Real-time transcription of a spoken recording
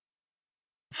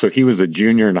So he was a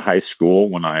junior in high school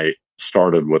when I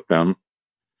started with them.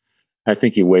 I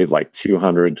think he weighed like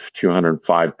 200,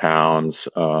 205 pounds.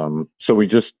 So we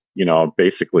just,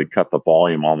 basically cut the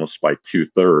volume almost by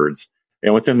 2/3.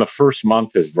 And within the first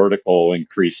month, his vertical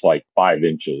increased like 5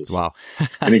 inches. Wow.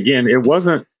 And again, it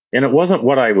wasn't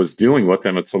what I was doing with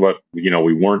him. It's what,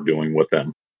 we weren't doing with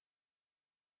him.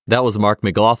 That was Mark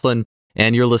McLaughlin,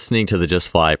 and you're listening to the Just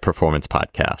Fly Performance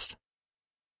Podcast.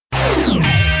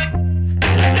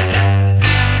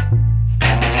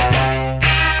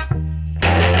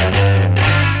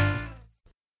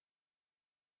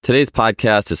 Today's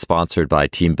podcast is sponsored by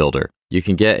TeamBuilder. You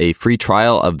can get a free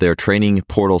trial of their training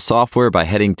portal software by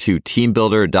heading to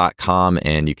teambuilder.com,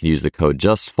 and you can use the code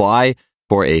JUSTFLY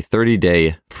for a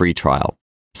 30-day free trial.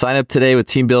 Sign up today with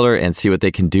TeamBuilder and see what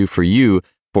they can do for you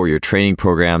for your training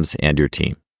programs and your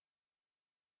team.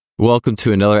 Welcome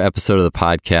to another episode of the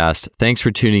podcast. Thanks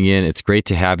for tuning in. It's great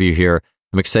to have you here.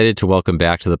 I'm excited to welcome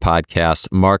back to the podcast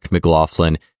Mark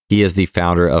McLaughlin. He is the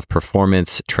founder of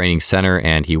Performance Training Center,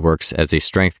 and he works as a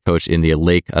strength coach in the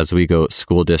Lake Oswego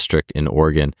School District in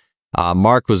Oregon.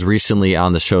 Mark was recently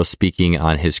on the show speaking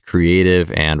on his creative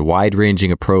and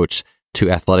wide-ranging approach to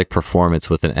athletic performance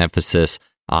with an emphasis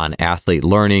on athlete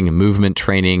learning, movement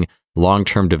training,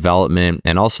 long-term development,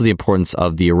 and also the importance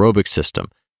of the aerobic system.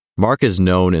 Mark is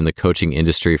known in the coaching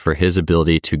industry for his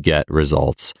ability to get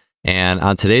results. And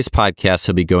on today's podcast,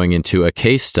 he'll be going into a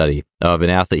case study of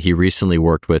an athlete he recently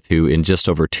worked with who, in just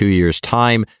over 2 years'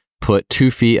 time, put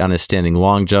 2 feet on his standing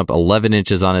long jump, 11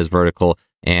 inches on his vertical.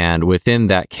 And within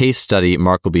that case study,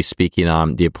 Mark will be speaking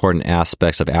on the important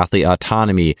aspects of athlete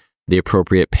autonomy, the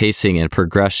appropriate pacing and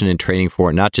progression in training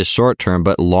for not just short-term,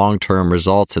 but long-term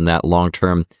results in that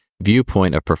long-term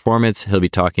viewpoint of performance. He'll be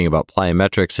talking about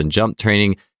plyometrics and jump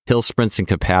training, hill sprints and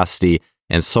capacity,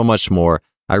 and so much more.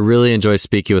 I really enjoy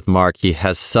speaking with Mark. He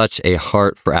has such a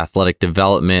heart for athletic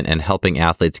development and helping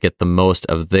athletes get the most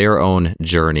of their own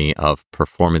journey of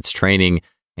performance training.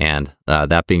 And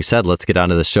that being said, let's get on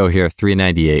to the show here,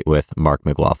 398 with Mark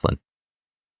McLaughlin.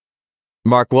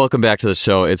 Mark, welcome back to the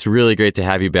show. It's really great to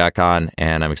have you back on,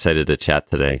 and I'm excited to chat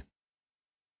today.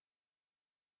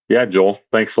 Yeah, Joel,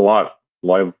 thanks a lot.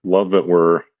 Love that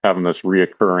we're having this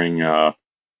reoccurring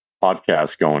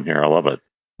podcast going here. I love it.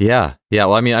 Yeah.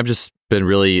 Well, I mean, I've just been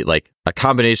really like a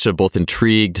combination of both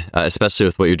intrigued, especially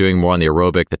with what you're doing more on the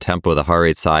aerobic, the tempo, the heart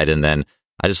rate side. And then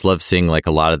I just love seeing like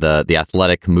a lot of the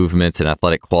athletic movements and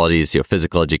athletic qualities,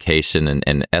 physical education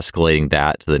and escalating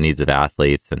that to the needs of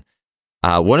athletes. And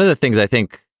one of the things I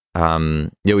think,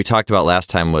 we talked about last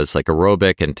time was like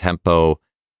aerobic and tempo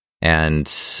and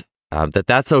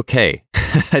that's okay.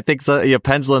 I think so.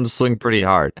 Pendulums swing pretty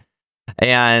hard.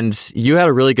 And you had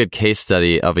a really good case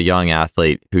study of a young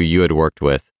athlete who you had worked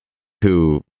with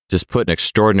who just put an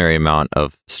extraordinary amount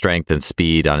of strength and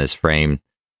speed on his frame.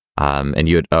 And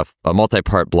you had a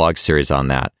multi-part blog series on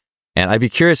that. And I'd be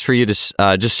curious for you to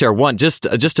just share one, just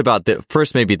about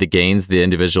first maybe the gains the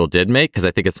individual did make, because I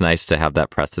think it's nice to have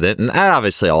that precedent. And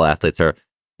obviously all athletes are,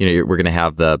 we're going to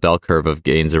have the bell curve of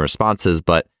gains and responses,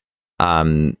 but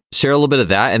share a little bit of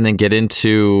that and then get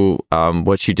into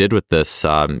what you did with this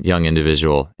young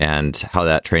individual and how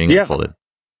that training unfolded.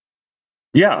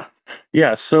 Yeah.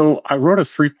 So I wrote a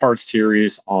 3-part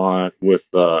series with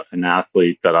an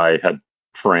athlete that I had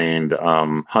trained,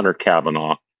 Hunter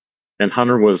Kavanaugh. And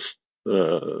Hunter was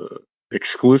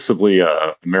exclusively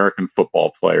an American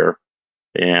football player.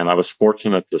 And I was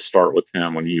fortunate to start with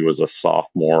him when he was a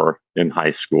sophomore in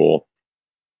high school.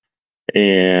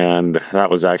 And that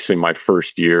was actually my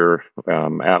first year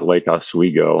at Lake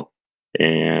Oswego.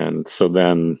 And so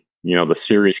then, the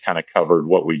series kind of covered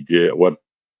what we did, what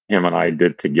him and I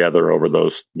did together over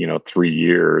those, 3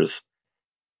 years.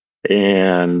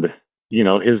 And,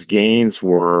 his gains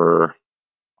were,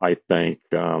 I think,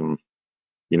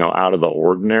 out of the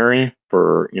ordinary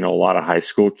for, a lot of high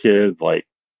school kids. Like,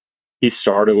 he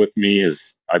started with me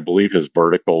I believe his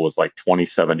vertical was like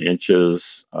 27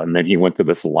 inches. And then he went to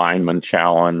this lineman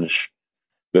challenge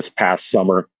this past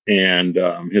summer, and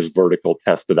his vertical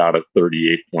tested out at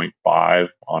 38.5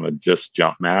 on a just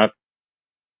jump mat.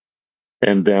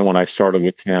 And then when I started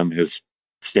with him, his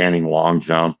standing long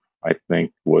jump, I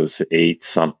think, was 8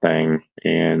 something.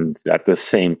 And at the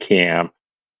same camp,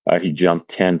 he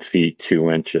jumped 10 feet, 2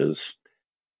 inches.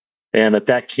 And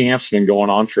that camp's been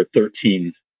going on for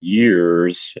 13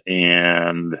 years.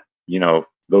 And,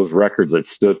 those records had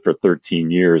stood for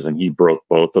 13 years, and he broke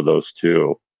both of those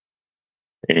too.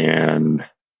 And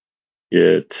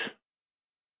I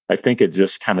think it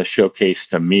just kind of showcased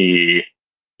to me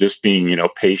just being,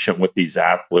 patient with these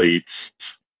athletes,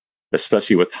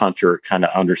 especially with Hunter, kind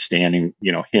of understanding,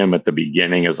 him at the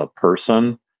beginning as a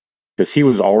person because he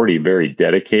was already very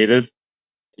dedicated.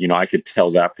 I could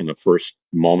tell that from the first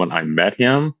moment I met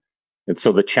him. And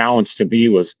so the challenge to me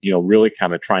was, really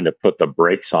kind of trying to put the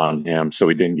brakes on him so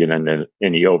he didn't get into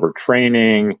any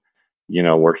overtraining,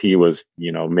 where he was,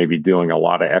 maybe doing a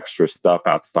lot of extra stuff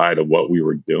outside of what we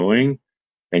were doing,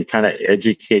 and kind of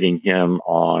educating him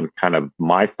on kind of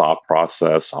my thought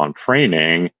process on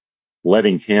training,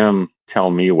 letting him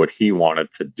tell me what he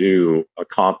wanted to do,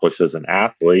 accomplish as an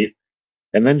athlete,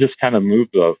 and then just kind of move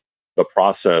the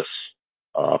process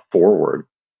forward.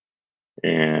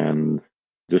 And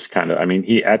just kind of, I mean,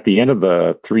 he, at the end of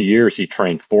the 3 years, he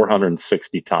trained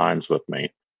 460 times with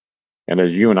me. And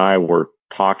as you and I were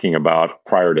talking about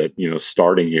prior to,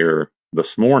 starting here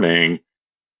this morning,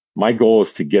 my goal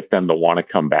is to get them to want to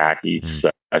come back each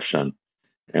session.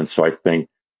 And so I think,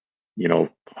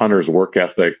 Hunter's work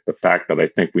ethic, the fact that I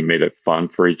think we made it fun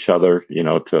for each other,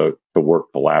 to work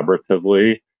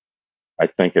collaboratively, I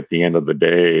think at the end of the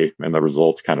day, and the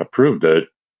results kind of proved it,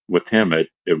 with him,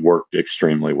 it worked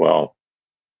extremely well.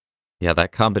 Yeah,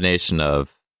 that combination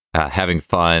of having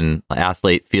fun,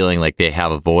 athlete feeling like they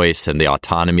have a voice, and the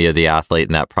autonomy of the athlete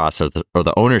in that process, or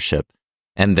the ownership,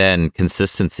 and then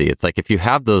consistency. It's like if you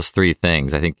have those three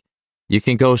things, I think you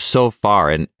can go so far.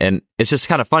 And it's just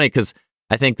kind of funny because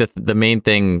I think that the main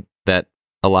thing that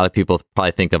a lot of people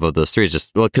probably think of those three is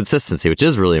just, well, consistency, which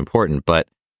is really important. But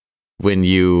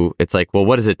it's like, well,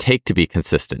 what does it take to be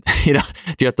consistent? Do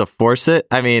you have to force it?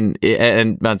 I mean,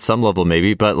 and on some level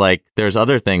maybe, but like there's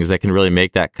other things that can really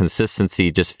make that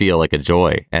consistency just feel like a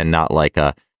joy and not like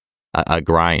a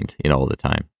grind, all the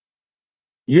time.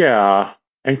 Yeah.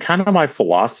 And kind of my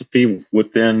philosophy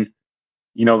within,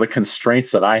 the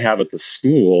constraints that I have at the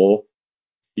school,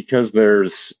 because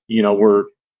there's, we're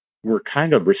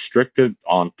kind of restricted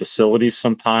on facilities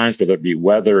sometimes, whether it be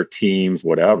weather, teams,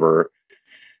 whatever.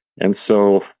 And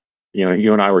so,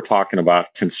 you and I were talking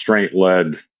about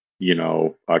constraint-led,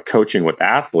 coaching with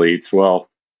athletes. Well,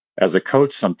 as a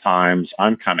coach, sometimes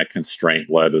I'm kind of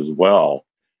constraint-led as well.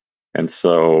 And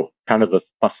so kind of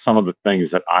some of the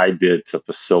things that I did to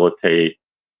facilitate,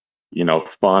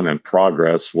 fun and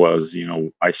progress was,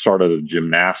 I started a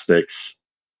gymnastics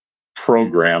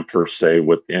program per se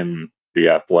within the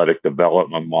athletic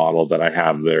development model that I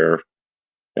have there.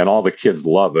 And all the kids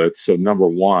love it. So number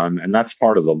one, and that's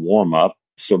part of the warm up.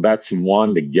 So that's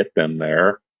one, to get them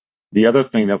there. The other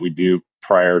thing that we do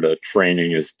prior to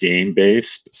training is game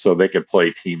based. So they could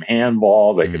play team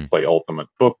handball, they could play ultimate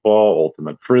football,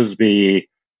 ultimate frisbee.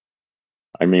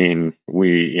 I mean,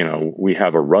 we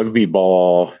have a rugby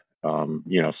ball,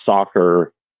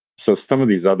 soccer. So some of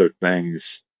these other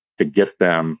things to get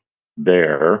them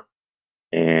there.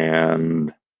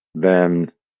 And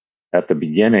then at the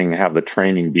beginning, have the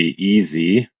training be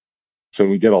easy. So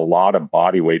we did a lot of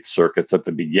body weight circuits at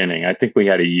the beginning. I think we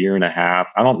had a year and a half.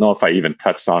 I don't know if I even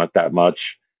touched on it that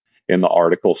much in the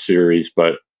article series,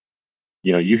 but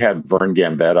you had Vern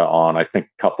Gambetta on, I think,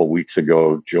 a couple of weeks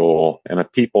ago, Joel. And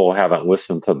if people haven't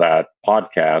listened to that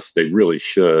podcast, they really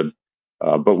should.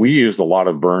 But we used a lot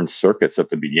of Vern's circuits at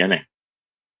the beginning.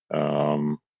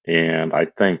 And I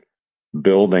think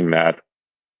building that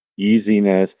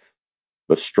easiness,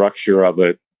 the structure of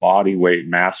it, body weight,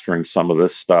 mastering some of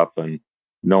this stuff, and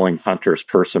knowing Hunter's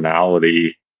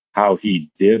personality, how he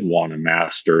did want to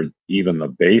master even the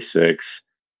basics.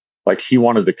 Like he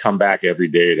wanted to come back every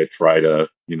day to try to,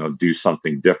 do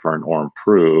something different or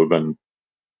improve. And,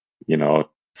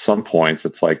 some points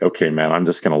it's like, okay, man, I'm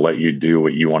just going to let you do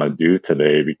what you want to do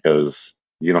today because,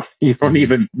 you don't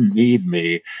even need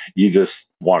me. You just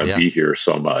want to be here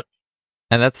so much.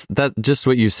 And that just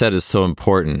what you said is so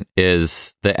important,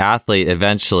 is the athlete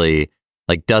eventually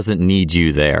like doesn't need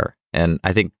you there. And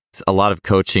I think a lot of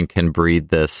coaching can breed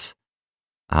this.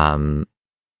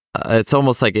 It's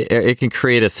almost like it can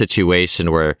create a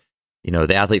situation where,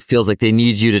 the athlete feels like they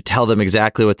need you to tell them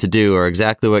exactly what to do or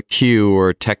exactly what cue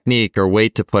or technique or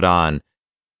weight to put on.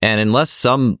 And unless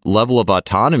some level of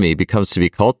autonomy becomes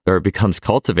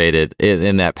cultivated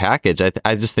in that package,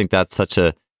 I just think that's such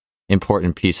a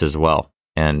important piece as well.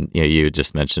 And you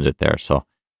just mentioned it there, so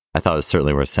I thought it was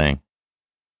certainly worth saying.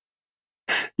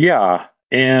 Yeah,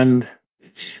 and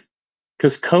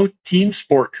because team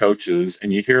sport coaches,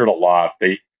 and you hear it a lot,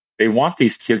 they want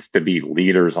these kids to be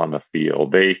leaders on the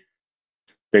field.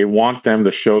 They want them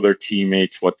to show their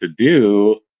teammates what to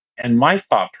do. And my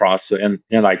thought process,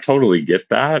 and I totally get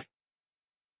that,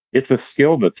 it's a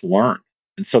skill that's learned,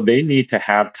 and so they need to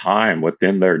have time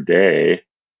within their day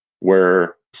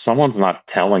where someone's not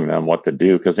telling them what to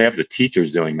do, because they have the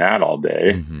teachers doing that all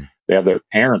day. Mm-hmm. They have their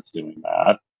parents doing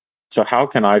that. So how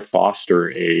can I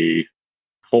foster a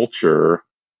culture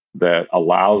that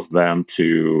allows them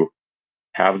to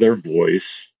have their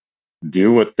voice,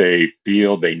 do what they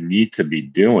feel they need to be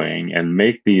doing, and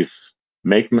make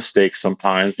mistakes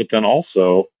sometimes, but then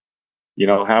also,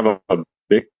 have a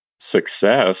big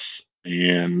success.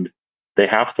 And they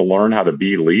have to learn how to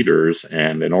be leaders.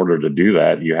 And in order to do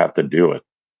that, you have to do it.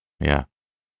 Yeah.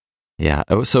 Yeah.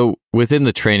 So within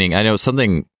the training, I know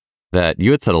something that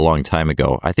you had said a long time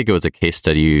ago. I think it was a case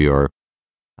study, or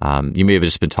you may have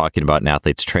just been talking about an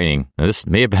athlete's training. Now, this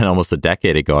may have been almost a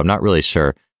decade ago. I'm not really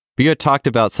sure. But you had talked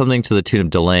about something to the tune of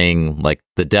delaying like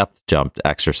the depth jump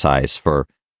exercise for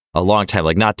a long time,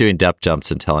 like not doing depth jumps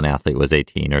until an athlete was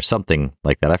 18 or something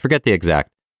like that. I forget the exact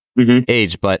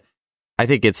age, but I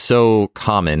think it's so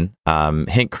common.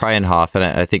 Hank Kryenhoff, and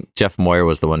I think Jeff Moyer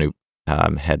was the one who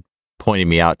had pointed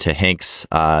me out to Hank's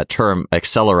term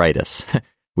acceleritis.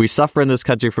 We suffer in this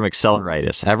country from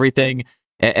acceleritis. Everything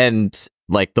and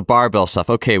like the barbell stuff.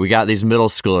 Okay, we got these middle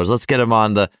schoolers. Let's get them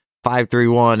on the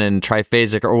 5-3-1 and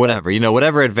triphasic or whatever.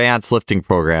 Whatever advanced lifting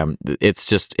program.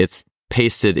 It's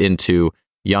pasted into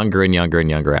younger and younger and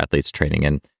younger athletes training,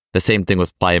 and the same thing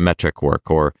with plyometric work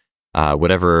or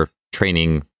whatever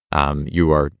training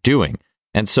you are doing.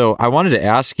 And so I wanted to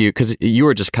ask you, because you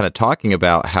were just kind of talking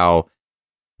about how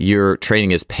your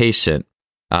training is patient,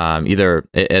 either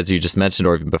as you just mentioned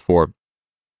or even before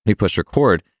we pushed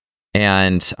record.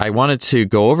 And I wanted to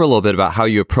go over a little bit about how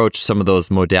you approach some of those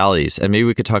modalities. And maybe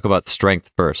we could talk about strength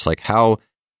first, like how,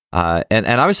 and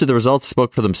obviously the results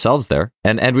spoke for themselves there.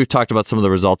 And we've talked about some of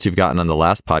the results you've gotten on the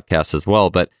last podcast as well.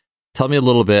 But tell me a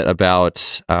little bit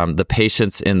about the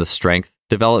patience in the strength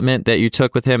development that you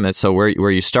took with him. And so where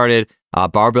you started,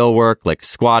 barbell work, like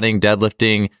squatting,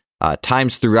 deadlifting,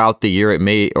 times throughout the year it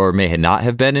may or may not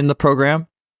have been in the program.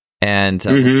 And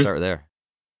let's start there.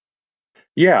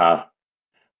 Yeah.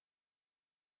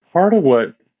 Part of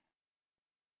what,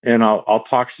 and I'll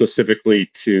talk specifically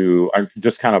to, I'm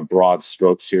just kind of broad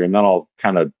strokes here, and then I'll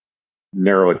kind of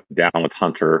narrow it down with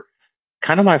Hunter.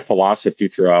 Kind of my philosophy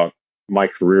throughout my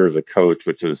career as a coach,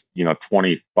 which is,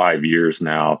 25 years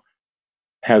now,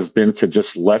 has been to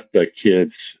just let the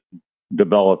kids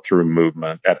develop through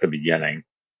movement at the beginning.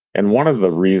 And one of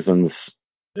the reasons,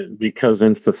 because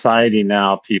in society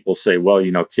now, people say, well,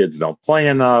 kids don't play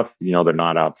enough, they're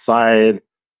not outside,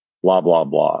 blah, blah,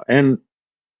 blah. And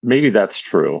maybe that's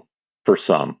true for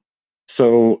some.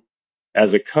 So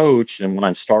as a coach, and when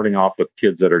I'm starting off with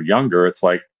kids that are younger, it's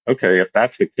like, okay, if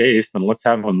that's the case, then let's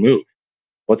have them move.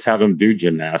 Let's have them do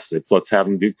gymnastics. Let's have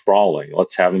them do crawling.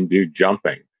 Let's have them do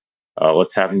jumping.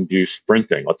 Let's have them do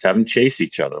sprinting. Let's have them chase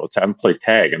each other. Let's have them play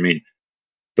tag. You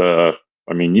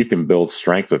can build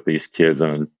strength with these kids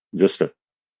in just a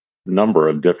number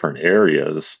of different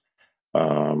areas.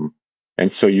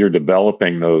 And so you're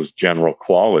developing those general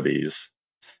qualities.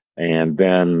 And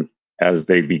then as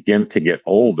they begin to get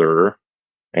older,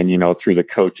 and through the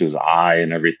coach's eye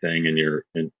and everything, and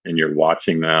you're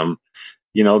watching them,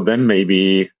 then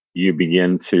maybe you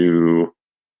begin to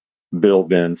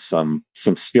build in some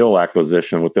skill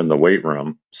acquisition within the weight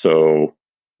room. So,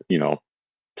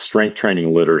 strength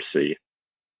training literacy.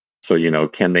 So,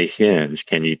 can they hinge?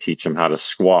 Can you teach them how to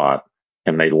squat?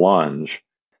 Can they lunge?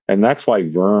 And that's why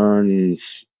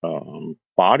Vern's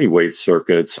body weight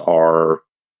circuits are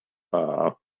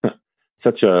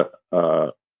such a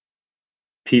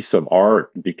piece of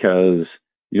art, because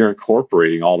you're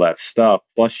incorporating all that stuff,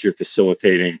 plus you're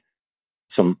facilitating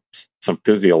some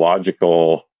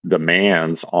physiological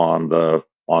demands on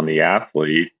the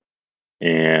athlete,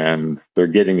 and they're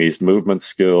getting these movement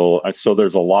skill. So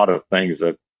there's a lot of things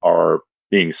that are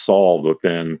being solved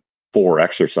within 4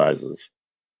 exercises.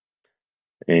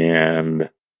 And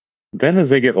then as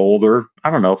they get older, I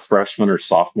don't know, freshman or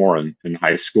sophomore in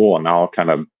high school, and now I'll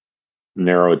kind of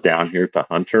narrow it down here to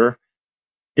Hunter.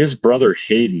 His brother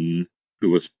Hayden, who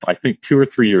was, I think, 2 or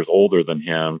 3 years older than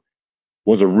him,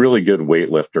 was a really good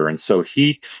weightlifter. And so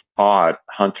he taught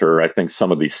Hunter, I think,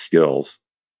 some of these skills,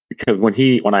 because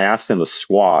when I asked him to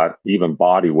squat, even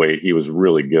body weight, he was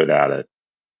really good at it.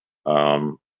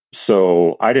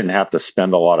 So I didn't have to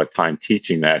spend a lot of time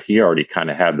teaching that. He already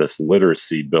kind of had this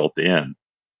literacy built in.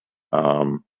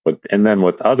 And then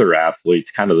with other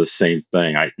athletes, kind of the same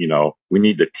thing. We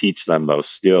need to teach them those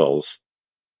skills.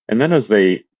 And then as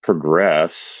they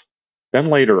progress, then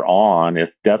later on,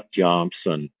 if depth jumps,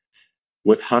 and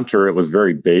with Hunter, it was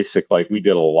very basic. Like, we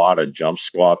did a lot of jump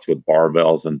squats with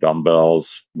barbells and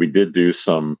dumbbells. We did do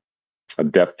some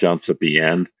depth jumps at the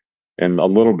end and a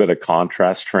little bit of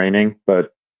contrast training,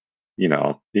 but he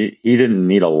didn't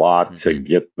need a lot to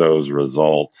get those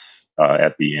results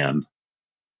at the end.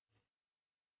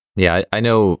 Yeah, I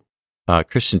know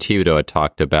Christian Thibodeau had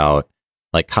talked about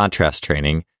like contrast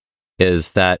training,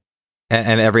 is that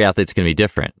And every athlete's going to be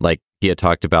different. Like he had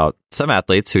talked about some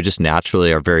athletes who just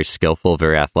naturally are very skillful,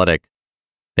 very athletic.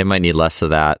 They might need less of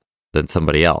that than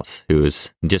somebody else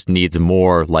who's just needs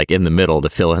more like in the middle to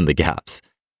fill in the gaps.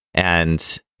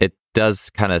 And it does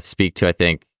kind of speak to, I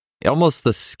think, almost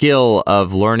the skill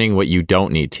of learning what you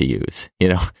don't need to use.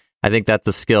 I think that's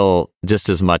a skill just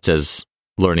as much as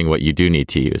learning what you do need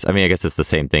to use. I mean, I guess it's the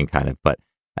same thing kind of, but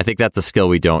I think that's a skill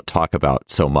we don't talk about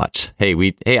so much. Hey,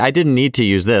 I didn't need to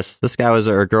use this. This guy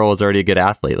or girl was already a good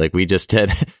athlete. Like we just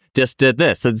did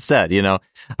this instead,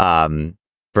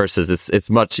 versus it's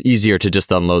much easier to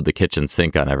just unload the kitchen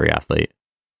sink on every athlete.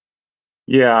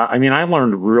 Yeah. I mean, I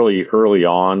learned really early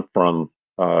on from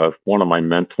one of my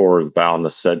mentors, Val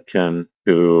Nasedkin,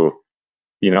 who,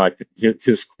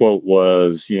 his quote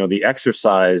was, the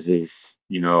exercise is,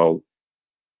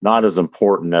 not as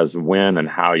important as when and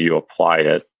how you apply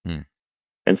it.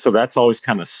 And so that's always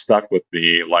kind of stuck with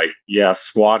me. Like, yeah,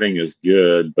 squatting is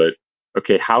good, but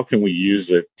okay, how can we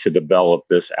use it to develop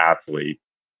this athlete?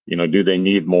 Do they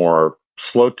need more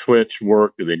slow twitch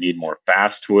work? Do they need more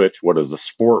fast twitch? What does the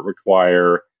sport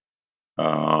require?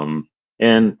 And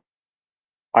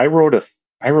I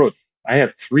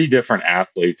had 3 different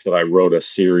athletes that I wrote a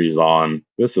series on.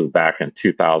 This is back in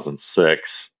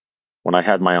 2006 when I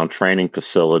had my own training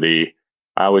facility.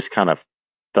 I always kind of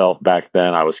felt back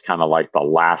then I was kind of like the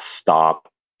last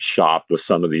stop shop with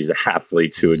some of these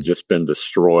athletes who had just been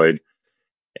destroyed.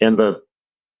 And the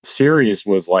series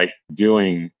was like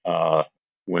doing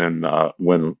when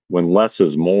less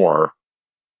is more.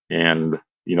 And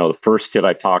the first kid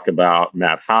I talk about,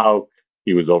 Matt Hauk,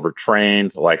 he was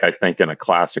overtrained, like I think in a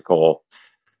classical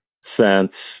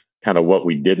sense, kind of what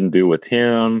we didn't do with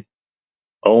him.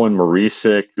 Owen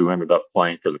Marisic, who ended up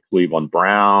playing for the Cleveland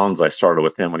Browns. I started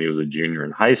with him when he was a junior in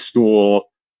high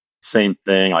school. Same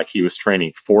thing, like he was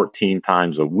training 14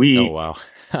 times a week. Oh, wow.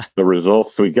 The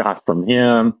results we got from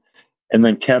him. And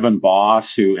then Kevin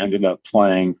Boss, who ended up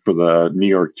playing for the New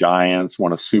York Giants,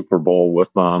 won a Super Bowl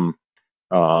with them.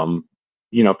 Kind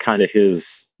of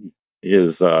his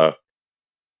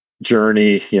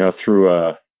journey, through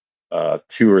a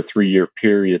 2 or 3 year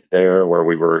period there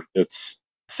where it's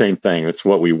same thing. It's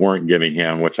what we weren't giving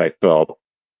him, which I felt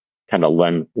kind of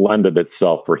lended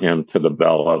itself for him to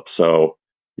develop. So,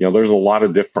 there's a lot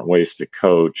of different ways to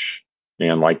coach.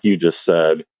 And like you just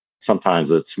said,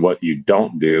 sometimes it's what you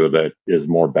don't do that is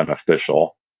more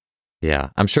beneficial.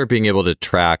 Yeah. I'm sure being able to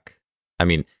track, I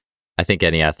mean, I think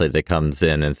any athlete that comes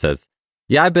in and says,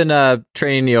 yeah, I've been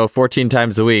training, 14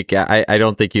 times a week. I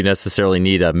don't think you necessarily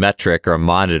need a metric or a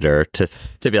monitor to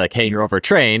be like, hey, you're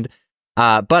overtrained.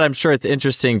 But I'm sure it's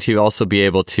interesting to also be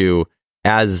able to,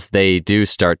 as they do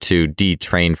start to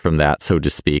detrain from that, so to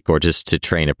speak, or just to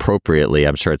train appropriately,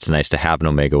 I'm sure it's nice to have an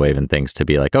Omega Wave and things to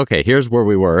be like, okay, here's where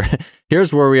we were,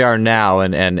 here's where we are now.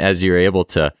 And as you're able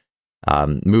to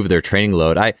move their training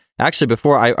load.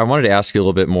 Before I wanted to ask you a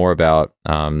little bit more about,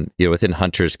 within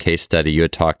Hunter's case study, you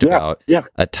had talked about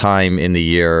a time in the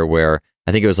year where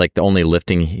I think it was like the only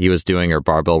lifting he was doing or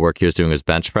barbell work he was doing was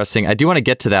bench pressing. I do want to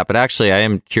get to that, but actually I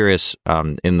am curious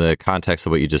in the context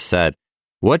of what you just said.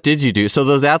 What did you do? So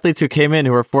those athletes who came in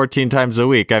who were 14 times a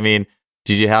week, I mean,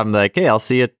 did you have them like, hey, I'll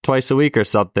see you twice a week or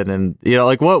something? And,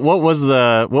 like what was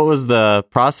the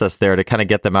process there to kind of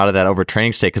get them out of that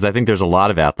overtraining state? Because I think there's a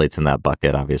lot of athletes in that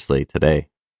bucket, obviously, today.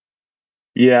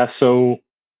 Yeah. So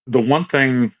the one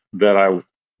thing that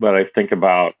I think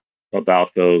about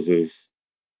those is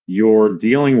you're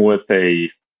dealing with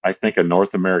I think a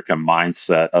North American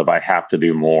mindset of I have to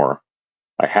do more.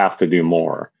 I have to do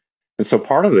more. And so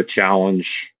part of the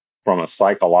challenge from a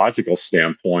psychological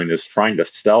standpoint is trying to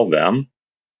sell them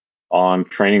on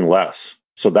training less.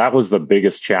 So that was the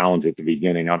biggest challenge at the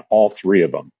beginning on all 3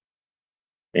 of them.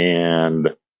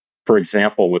 And for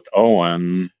example, with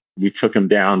Owen, we took him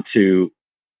down to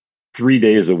 3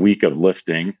 days a week of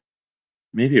lifting.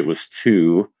 Maybe it was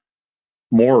 2,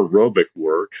 more aerobic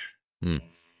work.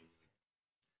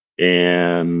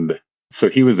 And so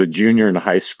he was a junior in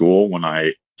high school when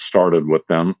I started with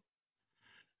them.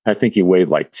 I think he weighed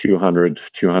like 200,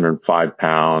 205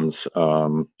 pounds.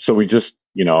 So we just,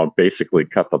 basically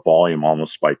cut the volume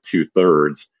almost by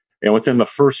 2/3. And within the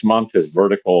first month, his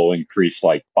vertical increased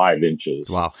like 5 inches.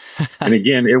 Wow. And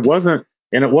again, it wasn't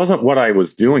what I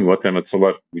was doing with him. It's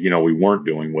what, we weren't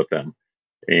doing with him.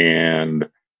 And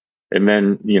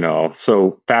then,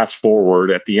 so fast forward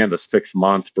at the end of 6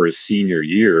 months for his senior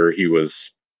year, he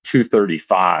was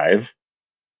 235.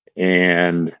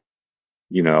 And,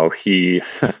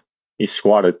 he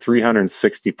squatted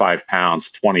 365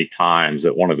 pounds 20 times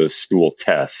at one of his school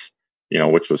tests,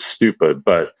 which was stupid.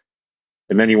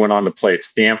 And then he went on to play at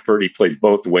Stanford. He played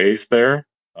both ways there.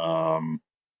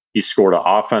 He scored an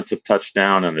offensive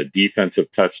touchdown and a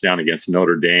defensive touchdown against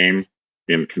Notre Dame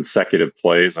in consecutive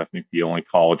plays. I think the only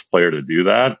college player to do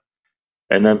that.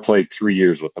 And then played 3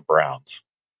 years with the Browns.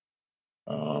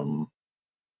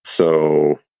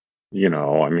 So,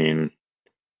 I mean,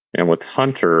 and with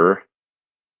Hunter,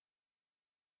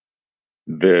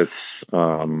 this,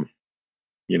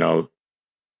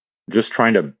 just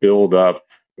trying to build up,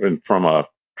 and from a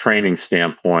training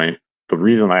standpoint, the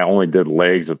reason I only did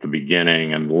legs at the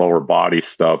beginning and lower body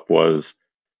stuff was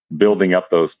building up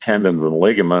those tendons and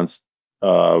ligaments,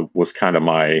 was kind of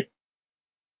my,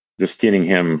 just getting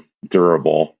him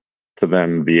durable to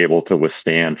then be able to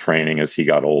withstand training as he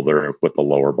got older with the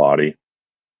lower body.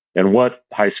 And what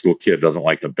high school kid doesn't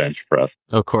like the bench press?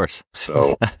 Of course.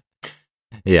 So,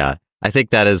 yeah, I think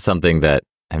that is something that,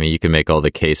 I mean, you can make all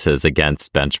the cases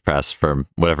against bench press from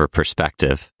whatever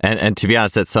perspective. And to be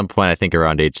honest, at some point, I think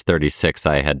around age 36,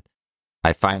 I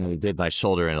finally did my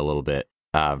shoulder in a little bit.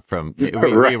 We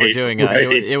were doing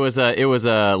it was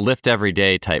a lift every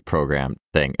day type program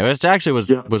thing, which actually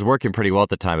was working pretty well at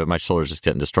the time, but my shoulder's just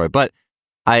getting destroyed. But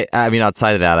I mean,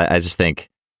 outside of that, I just think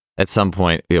at some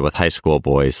point, with high school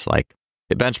boys, like,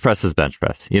 bench press is bench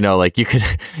press. Like, you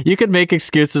could make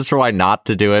excuses for why not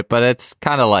to do it, but it's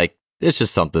kind of like, it's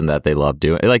just something that they love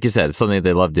doing. Like you said, it's something that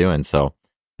they love doing. So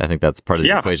I think that's part of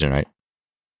the equation, right?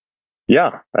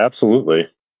 Yeah, absolutely.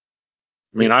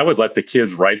 I mean, I would let the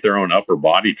kids write their own upper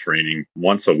body training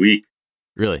once a week.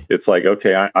 Really? It's like,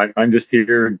 okay, I'm just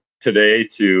here today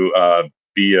to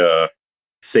be a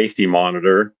safety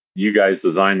monitor. You guys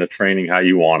design the training how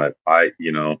you want it.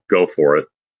 Go for it.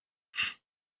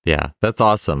 Yeah, that's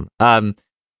awesome.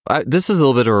 This is a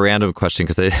little bit of a random question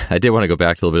because I did want to go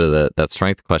back to a little bit of that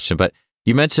strength question, but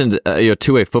you mentioned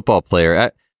two-way football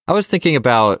player. I was thinking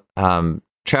about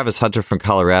Travis Hunter from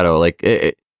Colorado, like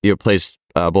plays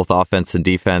both offense and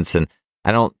defense, and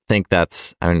I don't think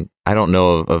I don't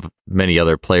know of many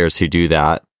other players who do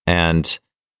that, and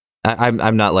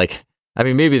I'm not like, I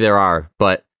mean, maybe there are,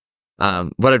 but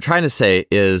what I'm trying to say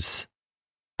is,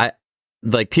 I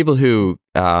like people who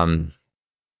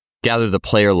gather the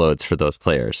player loads for those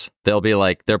players. They'll be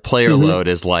like, their player load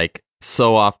is like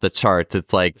so off the charts.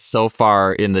 It's like so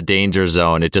far in the danger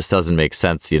zone. It just doesn't make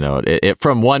sense, it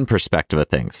from one perspective of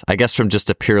things, I guess from just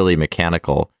a purely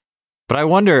mechanical. But I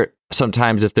wonder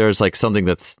sometimes if there's like something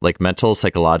that's like mental,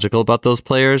 psychological about those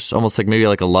players, almost like maybe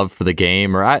like a love for the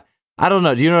game, or I don't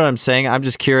know. Do you know what I'm saying? I'm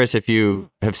just curious if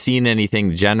you have seen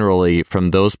anything generally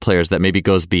from those players that maybe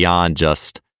goes beyond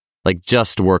just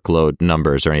workload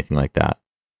numbers or anything like that.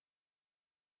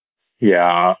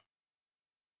 Yeah.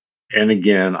 And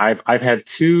again, I've had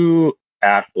two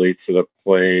athletes that have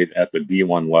played at the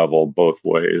D1 level both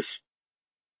ways.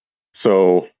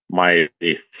 So my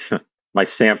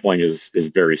sampling is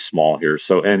very small here.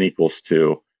 So N equals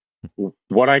 2.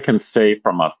 What I can say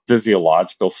from a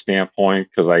physiological standpoint,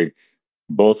 because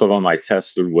both of them I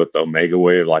tested with Omega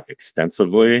Wave like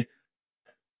extensively,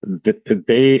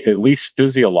 they, at least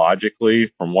physiologically,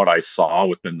 from what I saw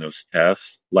within those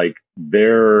tests, like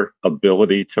their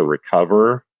ability to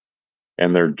recover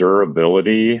and their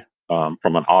durability, from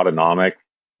an autonomic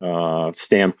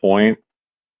standpoint,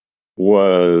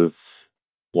 was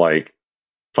like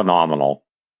phenomenal.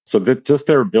 So that just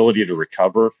their ability to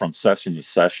recover from session to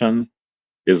session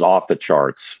is off the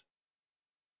charts.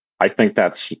 I think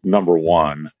that's number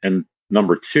one. And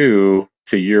number two,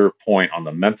 to your point on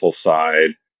the mental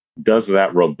side, does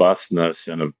that robustness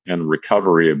and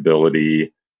recovery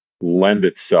ability lend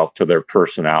itself to their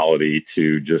personality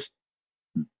to just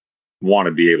want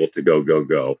to be able to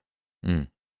go?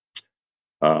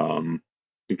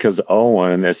 Because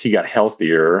Owen, as he got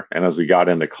healthier and as we got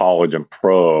into college and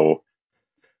pro,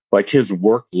 like his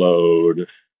workload,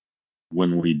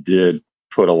 when we did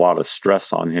put a lot of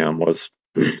stress on him, was,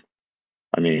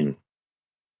 I mean,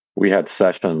 we had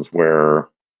sessions where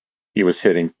he was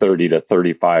hitting 30 to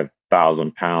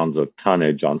 35,000 pounds of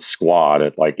tonnage on squat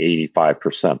at like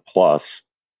 85% plus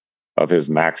of his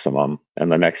maximum.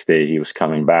 And the next day he was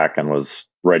coming back and was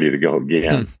ready to go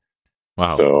again.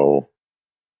 Wow. So,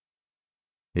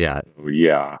 yeah.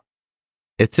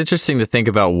 It's interesting to think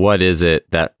about what is it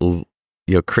that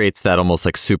creates that almost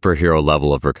like superhero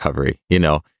level of recovery,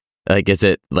 like, is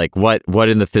it like what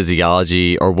in the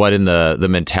physiology or what in the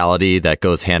mentality that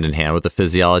goes hand in hand with the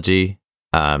physiology?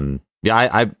 I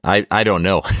don't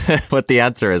know what the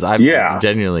answer is. I'm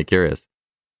genuinely curious.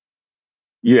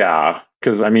 Yeah.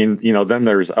 Cause I mean, then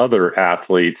there's other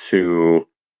athletes who,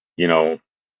 and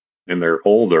they're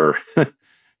older,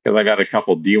 because I got a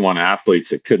couple D1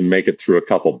 athletes that couldn't make it through a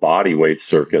couple body weight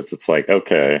circuits. It's like,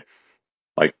 okay,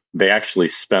 like they actually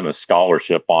spent a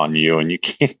scholarship on you and you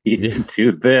can't Yeah. even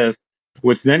do this,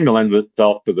 which then lends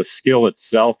itself to the skill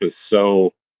itself is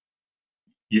so,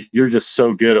 you're just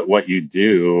so good at what you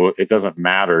do. It doesn't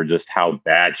matter just how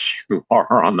bad you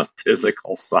are on the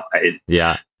physical side.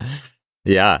 Yeah.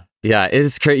 Yeah. Yeah.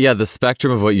 It's crazy. Yeah. The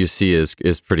spectrum of what you see is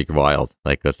pretty wild,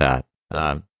 like with that.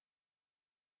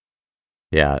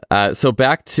 Yeah. So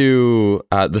back to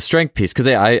the strength piece, because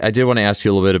I did want to ask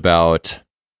you a little bit about.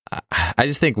 I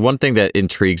just think one thing that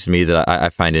intrigues me that I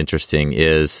find interesting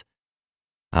is,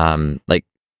 like,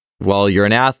 well, you're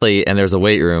an athlete and there's a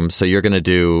weight room, so you're going to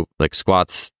do like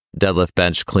squats, deadlift,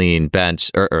 bench, clean,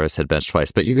 bench, or I said bench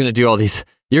twice, but you're going to do all these.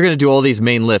 You're going to do all these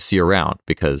main lifts year round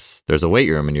because there's a weight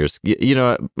room and you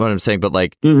know what I'm saying. But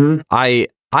like, I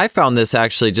found this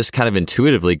actually just kind of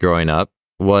intuitively growing up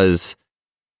was.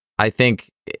 I think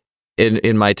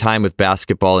in my time with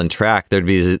basketball and track, there'd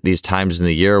be these times in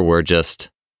the year where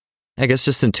I guess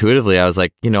just intuitively, I was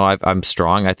like, I'm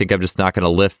strong. I think I'm just not going to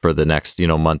lift for the next,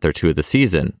 month or two of the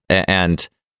season.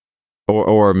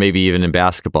 Or maybe even in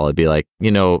basketball, it'd be like,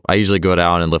 I usually go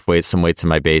down and lift some weights in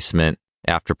my basement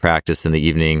after practice in the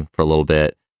evening for a little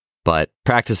bit, but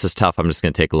practice is tough. I'm just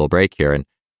going to take a little break here. And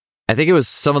I think it was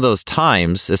some of those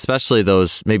times, especially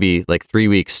those maybe like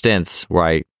 3-week stints where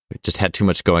I just had too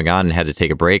much going on and had to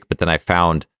take a break. But then I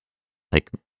found like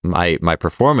my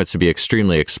performance would be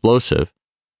extremely explosive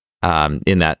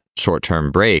in that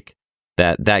short-term break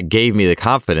that gave me the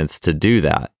confidence to do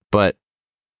that. But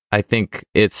I think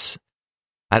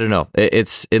I don't know.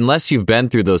 It's unless you've been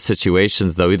through those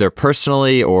situations though, either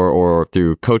personally or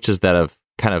through coaches that have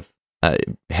kind of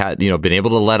had, been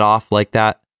able to let off like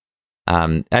that.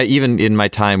 Even in my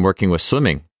time working with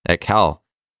swimming at Cal,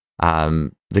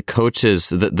 the coaches,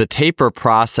 the taper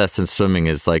process in swimming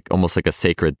is like almost like a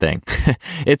sacred thing.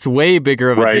 It's way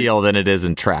bigger of a deal than it is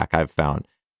in track, I've found.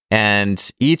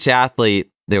 And each athlete,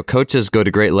 coaches go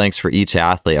to great lengths for each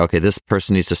athlete. Okay, this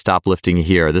person needs to stop lifting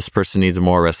here. This person needs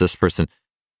more rest. This person.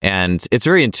 And it's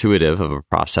very intuitive of a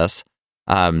process.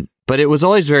 But it was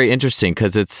always very interesting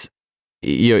because it's,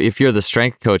 if you're the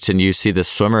strength coach and you see this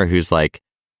swimmer who's like,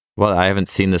 well, I haven't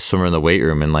seen this swimmer in the weight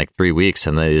room in like 3 weeks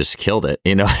and they just killed it,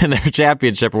 in their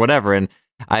championship or whatever. And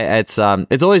it's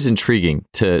always intriguing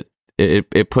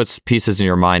it puts pieces in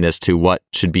your mind as to what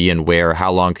should be and where,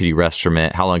 how long could you rest from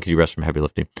it? How long could you rest from heavy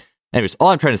lifting? Anyways, all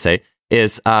I'm trying to say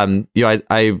is, I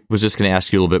was just going to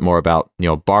ask you a little bit more about,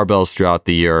 barbells throughout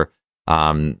the year,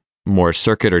 more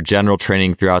circuit or general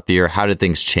training throughout the year. How did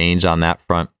things change on that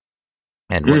front?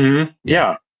 And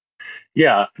Yeah.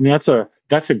 I mean,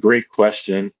 that's a great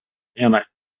question. And it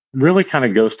really kind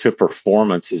of goes to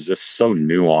performance is just so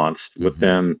nuanced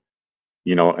within,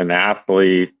 an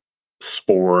athlete,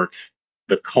 sport,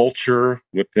 the culture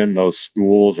within those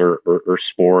schools or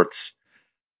sports.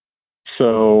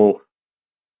 So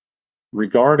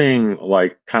regarding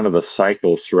like kind of the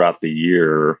cycles throughout the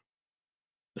year,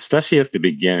 especially at the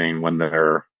beginning when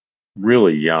they're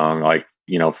really young, like,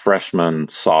 freshman,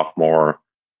 sophomore,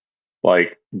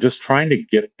 like just trying to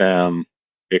get them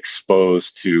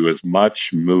exposed to as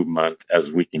much movement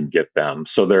as we can get them.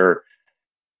 So they're,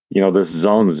 this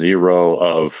zone zero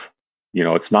of,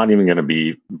 it's not even going to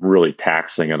be really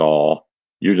taxing at all.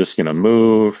 You're just going to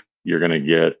move, you're going to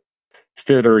get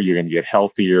fitter, you're going to get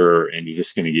healthier, and you're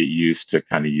just going to get used to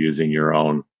kind of using your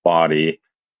own body.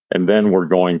 And then we're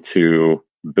going to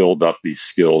build up these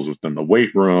skills within the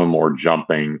weight room or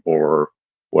jumping or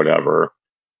whatever.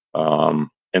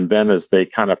 And then as they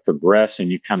kind of progress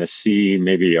and you kind of see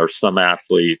maybe are some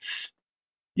athletes,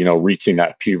 reaching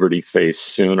that puberty phase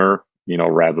sooner,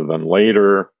 rather than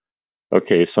later.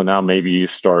 Okay, so now maybe you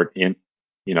start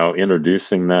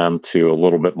introducing them to a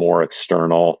little bit more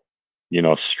external,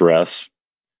 stress,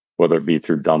 whether it be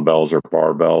through dumbbells or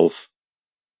barbells.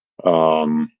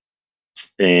 And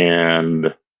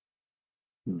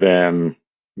then,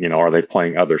 are they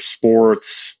playing other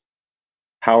sports?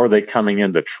 How are they coming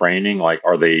into training? Like,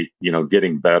 are they,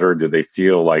 getting better? Do they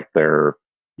feel like they're,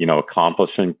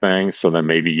 accomplishing things? So then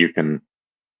maybe you can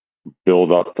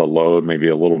build up the load maybe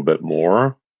a little bit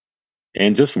more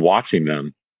and just watching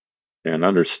them and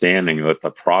understanding that the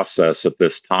process at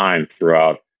this time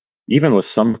throughout, even with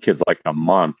some kids like a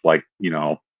month, like,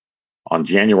 on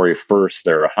January 1st,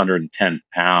 they're 110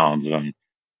 pounds and,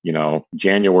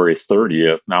 January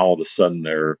 30th, now all of a sudden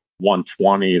they're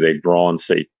 120, they've grown,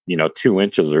 say, 2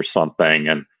 inches or something.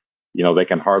 And, they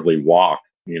can hardly walk,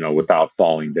 without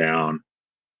falling down.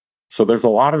 So there's a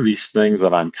lot of these things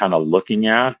that I'm kind of looking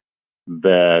at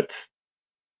that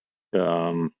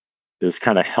is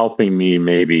kind of helping me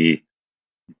maybe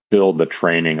build the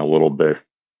training a little bit,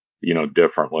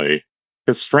 differently.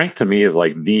 because strength to me is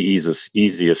like the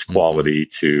easiest quality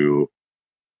to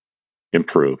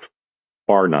improve,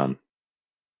 bar none.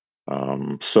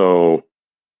 So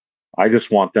I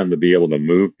just want them to be able to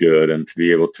move good and to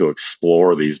be able to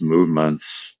explore these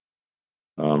movements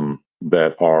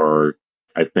that are,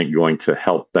 I think, going to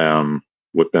help them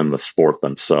within the sport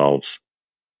themselves.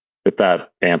 If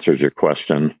that answers your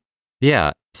question.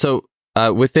 Yeah. So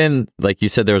within, like you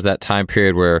said, there was that time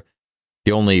period where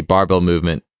the only barbell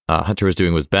movement Hunter was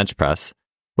doing was bench press,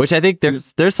 which I think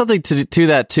there's something to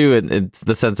that too, in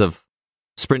the sense of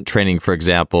sprint training, for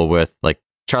example, with like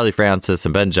Charlie Francis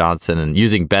and Ben Johnson, and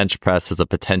using bench press as a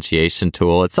potentiation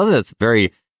tool. It's something that's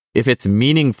very, if it's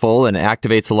meaningful and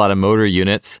activates a lot of motor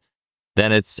units,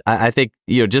 then it's, I think,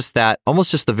 just that,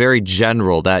 almost just the very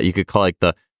general, that you could call like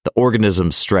the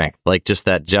organism strength, like just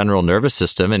that general nervous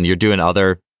system. And you're doing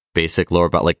other basic lower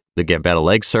body, like the Gambetta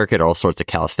leg circuit, all sorts of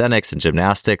calisthenics and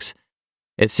gymnastics.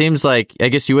 It seems like, I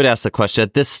guess you would ask the question,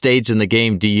 at this stage in the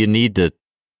game, do you need to,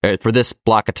 for this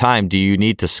block of time, do you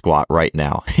need to squat right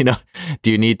now?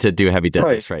 Do you need to do heavy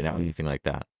deadlifts right now? Anything like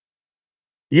that?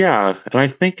 Yeah. And I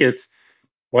think it's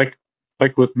like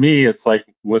with me, it's like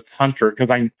with Hunter,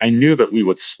 because I knew that we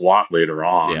would squat later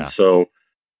on. Yeah. So,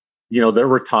 there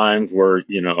were times where,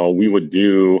 we would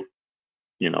do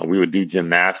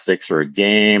gymnastics or a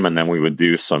game, and then we would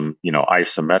do some,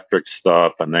 isometric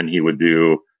stuff. And then he would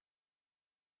do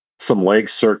some leg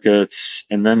circuits.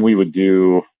 And then we would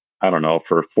do, I don't know,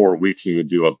 for 4 weeks, we would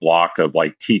do a block of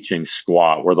like teaching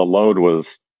squat where the load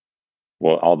was,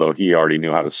 well, although he already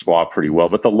knew how to squat pretty well,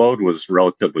 but the load was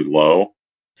relatively low,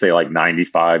 say like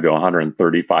 95 to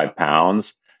 135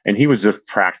 pounds. And he was just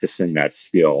practicing that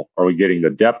skill. Are we getting the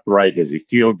depth right? Does he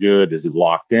feel good? Is he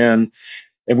locked in?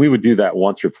 And we would do that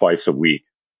once or twice a week.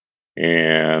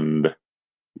 And,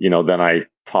 then I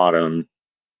taught him,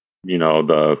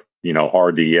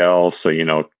 RDL.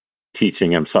 So,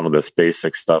 teaching him some of this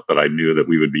basic stuff that I knew that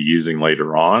we would be using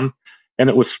later on. And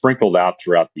it was sprinkled out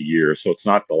throughout the year. So it's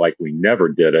not like we never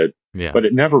did it, but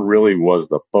it never really was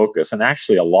the focus. And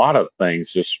actually, a lot of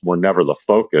things just were never the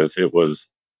focus. It was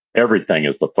everything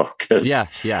is the focus.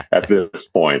 Yeah. At this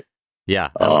point. Yeah.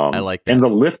 I like that. And the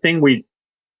lifting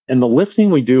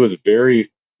we do is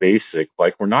very basic.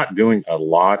 Like, we're not doing a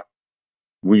lot.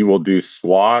 We will do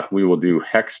squat. We will do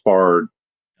hex bar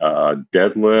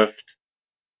deadlift,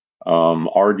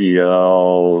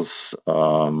 RDLs,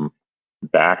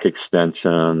 back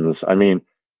extensions. I mean,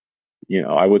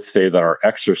 I would say that our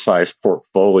exercise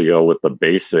portfolio with the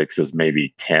basics is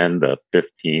maybe 10 to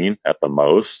 15 at the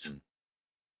most.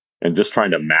 And just trying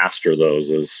to master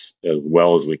those as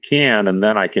well as we can. And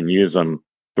then I can use them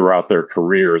throughout their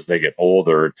career as they get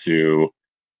older to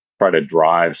try to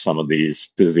drive some of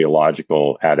these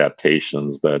physiological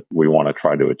adaptations that we want to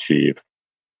try to achieve.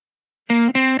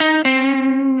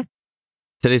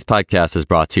 Today's podcast is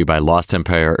brought to you by Lost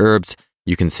Empire Herbs.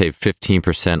 You can save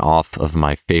 15% off of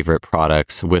my favorite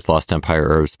products with Lost Empire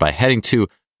Herbs by heading to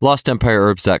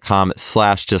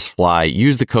lostempireherbs.com/justfly.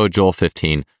 Use the code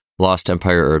Joel15. Lost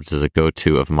Empire Herbs is a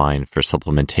go-to of mine for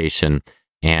supplementation.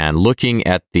 And looking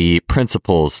at the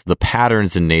principles, the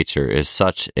patterns in nature is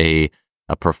such a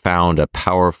profound, a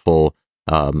powerful,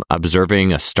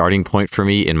 observing a starting point for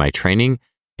me in my training.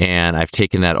 And I've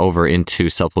taken that over into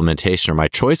supplementation, or my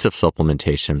choice of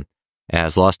supplementation,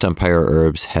 as Lost Empire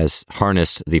Herbs has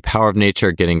harnessed the power of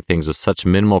nature, getting things with such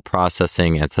minimal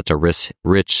processing and such a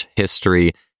rich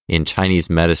history in Chinese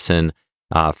medicine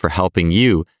for helping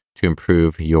you to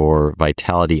improve your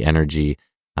vitality, energy,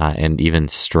 and even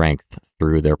strength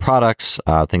through their products,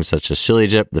 things such as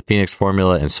Shilajit, the Phoenix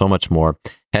Formula, and so much more.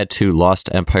 Head to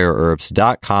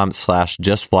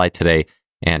lostempireherbs.com/justfly today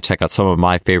and check out some of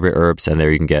my favorite herbs. And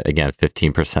there you can get, again,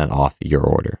 15% off your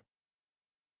order.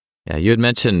 Yeah, you had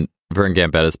mentioned Vern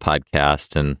Gambetta's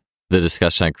podcast and the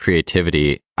discussion on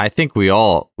creativity. I think we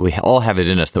all have it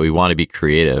in us that we want to be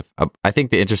creative. I think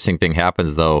the interesting thing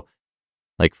happens, though,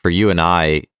 like for you and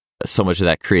I, so much of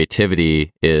that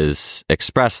creativity is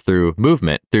expressed through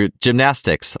movement, through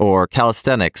gymnastics or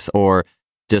calisthenics or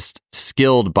just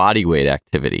skilled body weight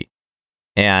activity.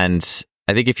 And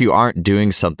I think if you aren't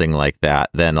doing something like that,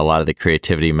 then a lot of the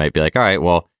creativity might be like, all right,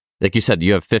 well, like you said,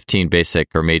 you have 15 basic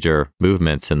or major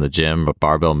movements in the gym,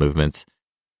 barbell movements.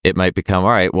 It might become, all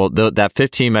right, well, that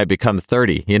 15 might become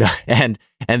 30, and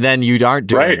then you aren't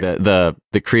doing the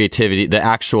creativity, the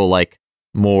actual like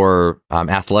more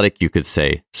athletic, you could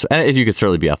say. So, and you could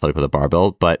certainly be athletic with a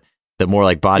barbell, but the more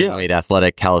like body weight,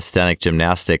 athletic, calisthenic,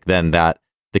 gymnastic, then I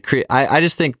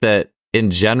just think that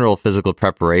in general, physical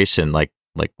preparation, like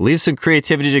leave some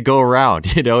creativity to go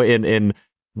around, in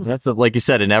that's like you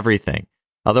said, in everything.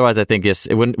 Otherwise, I think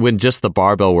when just the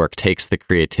barbell work takes the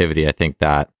creativity, I think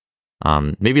that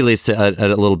maybe leads to a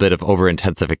little bit of over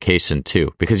intensification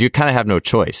too, because you kind of have no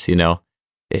choice.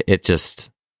 It just,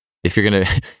 if you're gonna,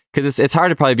 because it's hard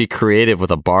to probably be creative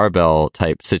with a barbell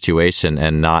type situation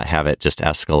and not have it just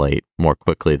escalate more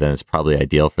quickly than it's probably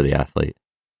ideal for the athlete.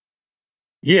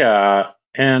 Yeah,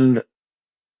 and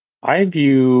I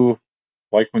view,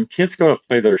 like, when kids go to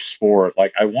play their sport,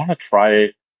 like, I want to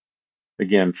try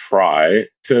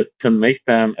to make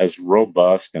them as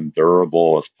robust and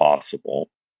durable as possible.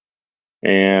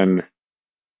 And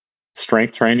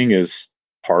strength training is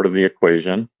part of the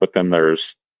equation, but then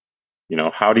there's,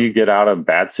 how do you get out of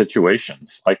bad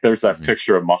situations? Like, there's that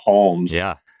picture of Mahomes,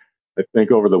 Yeah, I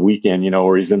think over the weekend,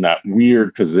 where he's in that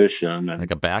weird position and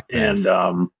like a back bend.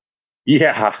 and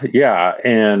yeah, yeah.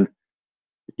 And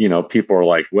people are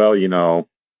like, well, he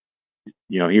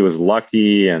was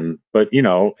lucky, but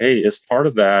hey, as part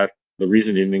of that, the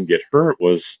reason he didn't get hurt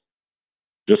was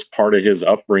just part of his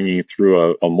upbringing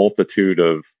through a multitude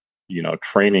of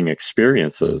training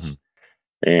experiences.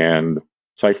 And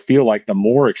so I feel like the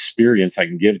more experience I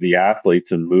can give the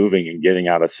athletes in moving and getting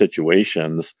out of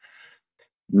situations,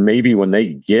 maybe when they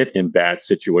get in bad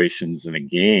situations in a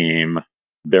game,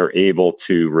 they're able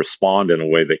to respond in a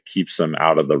way that keeps them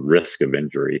out of the risk of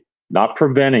injury, not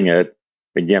preventing it.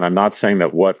 Again, I'm not saying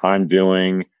that what I'm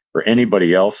doing or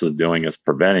anybody else is doing is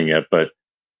preventing it, but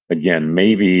again,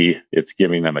 maybe it's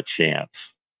giving them a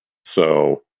chance.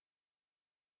 So,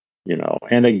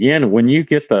 and again, when you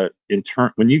get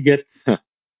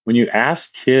when you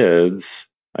ask kids,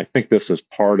 I think this is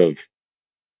part of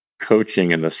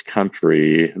coaching in this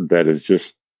country that is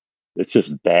it's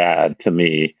just bad to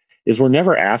me, is we're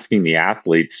never asking the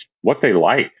athletes what they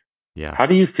like. Yeah. How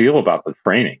do you feel about the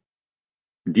training?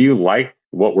 Do you like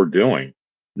what we're doing?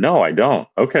 No, I don't.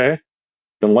 Okay.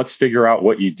 Then let's figure out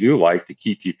what you do like to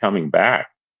keep you coming back.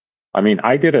 I mean,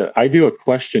 I do a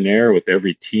questionnaire with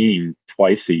every team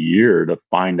twice a year to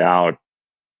find out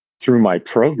through my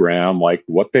program, like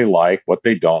what they like, what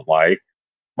they don't like,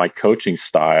 my coaching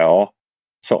style.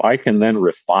 So I can then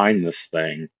refine this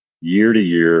thing year to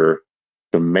year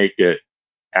to make it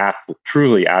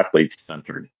truly athlete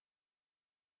centered.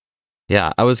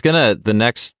 Yeah, the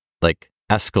next like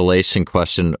escalation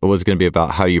question was going to be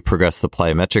about how you progress the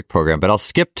plyometric program, but I'll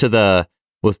skip to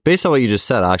based on what you just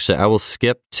said, actually, I will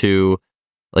skip to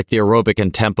like the aerobic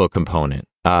and tempo component,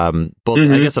 both,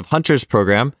 I guess, of Hunter's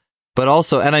program, but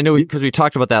also, and I know because we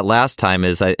talked about that last time,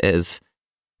 is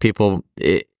people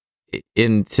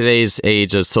in today's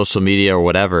age of social media or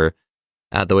whatever,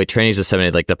 the way training is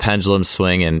disseminated, like the pendulum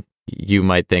swing, and you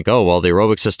might think, oh, well, the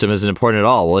aerobic system isn't important at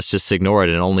all. Well, let's just ignore it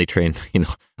and only train,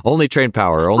 only train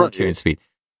power, or only train speed.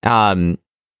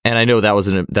 And I know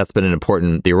that's been an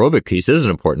important, the aerobic piece is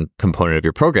an important component of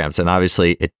your programs. And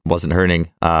obviously it wasn't hurting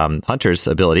Hunter's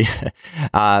ability.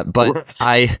 But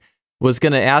I was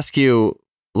going to ask you,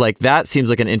 like, that seems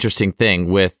like an interesting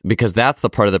thing because that's the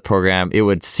part of the program, it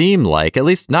would seem like, at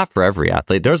least not for every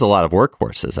athlete, there's a lot of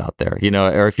workhorses out there,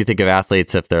 or if you think of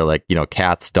athletes, if they're like,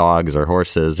 cats, dogs, or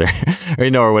horses, or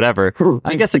or whatever.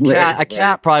 I guess a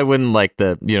cat probably wouldn't like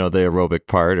the aerobic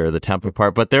part or the tempo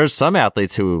part, but there's some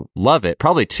athletes who love it,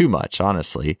 probably too much,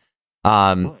 honestly. So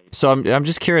I'm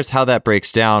just curious how that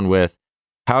breaks down with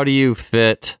how do you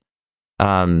fit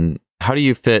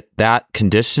that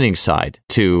conditioning side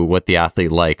to what the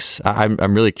athlete likes?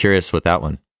 I'm really curious with that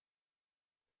one.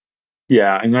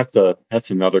 Yeah, and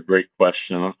that's another great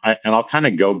question. I'll kind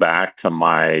of go back to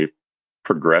my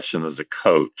progression as a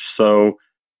coach. So,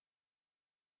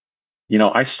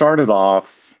 I started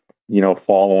off,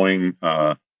 following,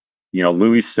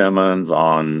 Louis Simmons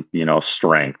on,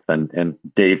 strength and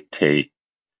Dave Tate.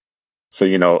 So,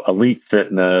 elite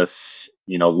fitness,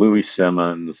 Louis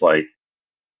Simmons, like,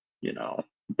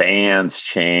 bands,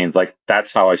 chains, like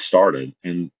that's how I started.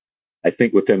 And I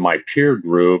think within my peer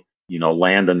group,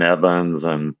 Landon Evans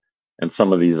and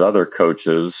some of these other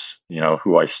coaches,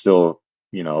 who I still,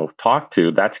 talk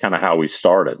to, that's kind of how we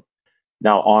started.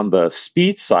 Now on the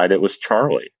speed side, it was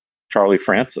Charlie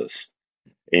Francis.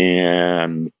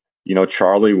 And,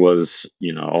 Charlie was,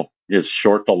 his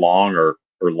short to long or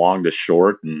long to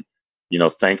short. And,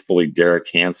 thankfully Derek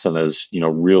Hansen has,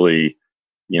 really,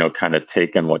 kind of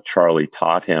taken what Charlie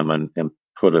taught him and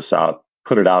put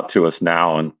it out to us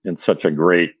now in such a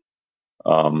great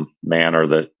manner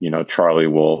that, Charlie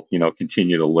will,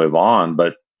 continue to live on.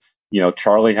 But,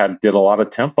 Charlie did a lot of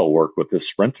tempo work with his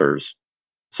sprinters.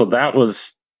 So that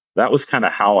was kind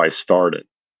of how I started.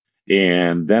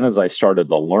 And then as I started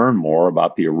to learn more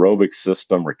about the aerobic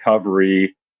system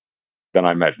recovery, then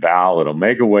I met Val at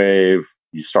Omega Wave.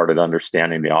 you started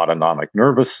understanding the autonomic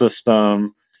nervous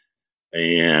system.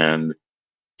 And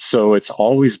so it's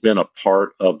always been a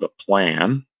part of the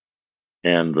plan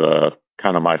and the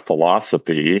kind of my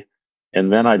philosophy.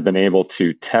 And then I've been able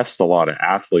to test a lot of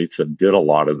athletes that did a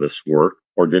lot of this work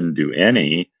or didn't do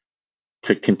any,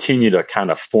 to continue to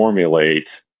kind of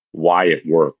formulate why it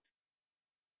worked.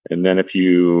 And then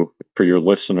for your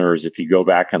listeners, if you go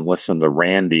back and listen to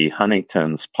Randy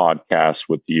Huntington's podcast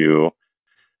with you,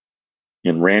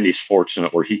 and Randy's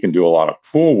fortunate where he can do a lot of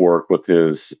pool work with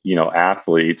his,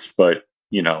 athletes, but,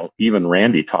 even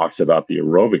Randy talks about the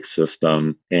aerobic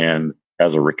system and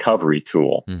as a recovery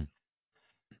tool. Mm.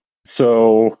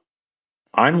 So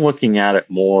I'm looking at it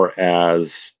more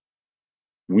as,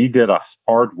 we did a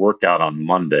hard workout on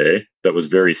Monday that was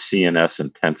very CNS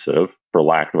intensive, for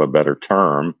lack of a better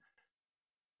term.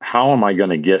 How am I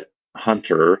going to get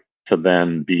Hunter to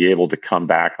then be able to come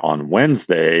back on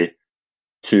Wednesday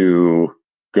to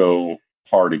go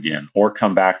hard again, or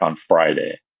come back on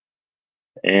Friday?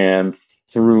 And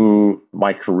through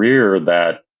my career,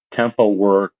 that tempo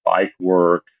work, bike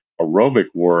work, aerobic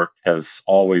work has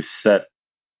always set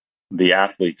the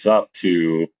athletes up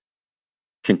to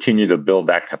continue to build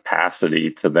that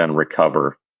capacity to then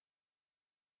recover,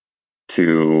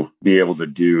 to be able to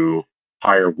do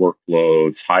higher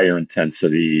workloads, higher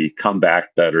intensity, come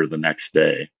back better the next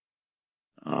day.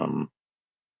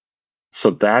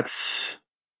 So that's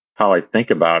how I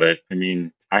think about it. I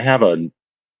mean, I have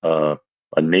a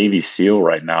Navy SEAL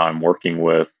right now I'm working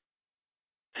with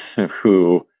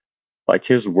who, like,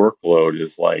 his workload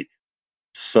is like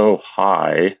so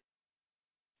high,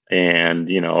 and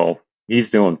he's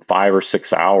doing 5 or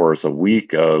 6 hours a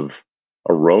week of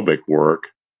aerobic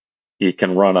work. He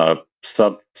can run a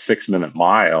sub 6-minute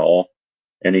mile,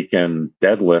 and he can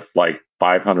deadlift like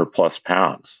 500 plus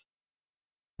pounds.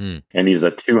 And he's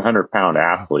a 200-pound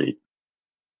athlete.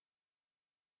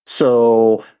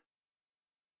 So,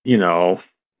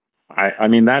 I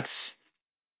mean,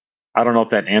 I don't know if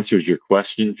that answers your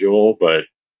question, Joel, but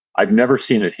I've never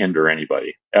seen it hinder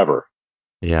anybody ever.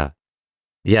 Yeah.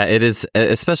 Yeah, it is,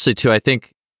 especially too, I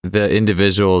think the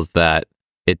individuals that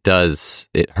it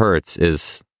hurts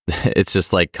is, it's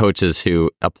just like coaches who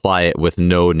apply it with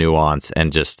no nuance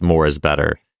and just more is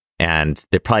better. And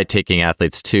they're probably taking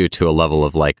athletes too to a level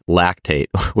of like lactate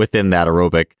within that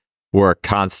aerobic work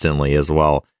constantly as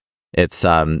well. It's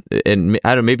and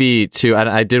I don't, maybe too,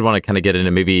 I did want to kind of get into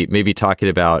maybe talking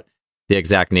about the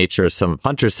exact nature of some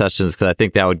Hunter sessions, because I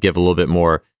think that would give a little bit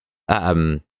more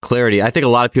clarity. I think a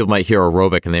lot of people might hear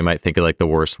aerobic and they might think of like the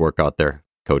worst workout their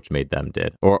coach made them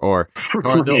did, or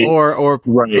right.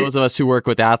 Those of us who work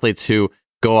with athletes who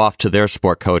go off to their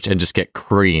sport coach and just get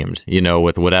creamed,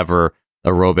 with whatever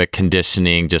aerobic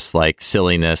conditioning, just like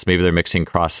silliness. Maybe they're mixing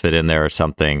CrossFit in there or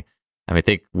something. I mean, I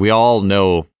think we all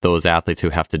know those athletes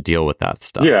who have to deal with that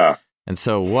stuff. Yeah. And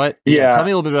so what, tell me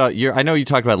a little bit about I know you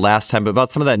talked about last time, but about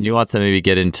some of that nuance and maybe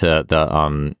get into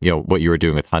the, what you were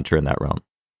doing with Hunter in that realm.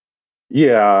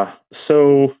 Yeah.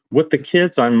 So with the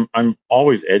kids, I'm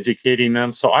always educating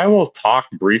them. So I will talk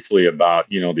briefly about,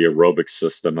 the aerobic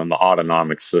system and the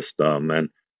autonomic system and,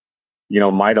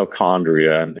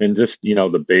 mitochondria and just,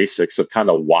 the basics of kind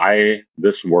of why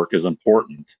this work is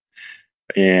important.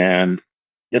 And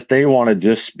if they want to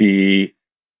just be,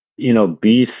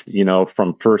 beast,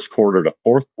 from first quarter to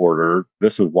fourth quarter,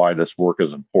 this is why this work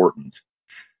is important.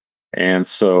 And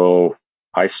so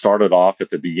I started off at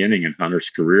the beginning in Hunter's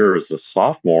career as a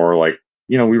sophomore, like,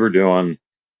 we were doing,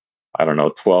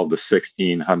 12 to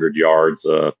 1600 yards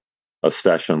a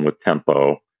session with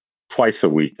tempo twice a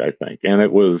week, I think. And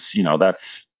it was,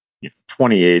 that's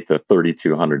 28 to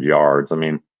 3200 yards. I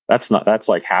mean, that's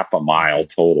like half a mile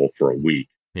total for a week.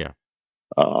 Yeah.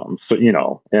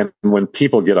 So, and when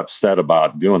people get upset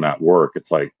about doing that work,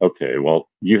 it's like, okay, well,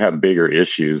 you have bigger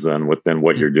issues within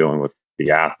what you're doing with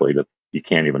the athlete. You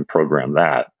can't even program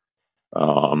that.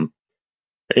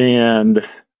 And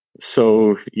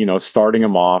so, starting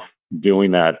him off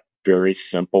doing that very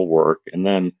simple work. And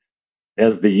then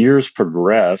as the years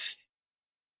progressed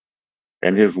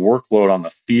and his workload on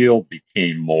the field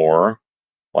became more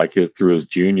like through his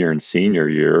junior and senior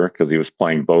year, because he was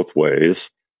playing both ways.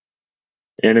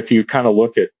 And if you kind of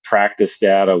look at practice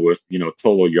data with,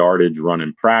 total yardage run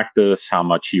in practice, how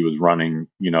much he was running,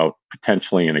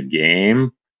 potentially in a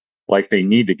game, like they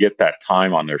need to get that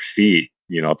time on their feet,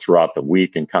 throughout the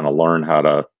week and kind of learn how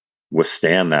to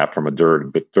withstand that from a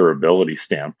durability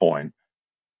standpoint.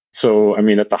 So, I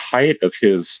mean, at the height of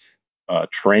his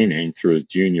training through his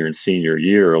junior and senior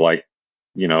year, like,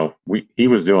 he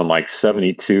was doing like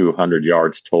 7,200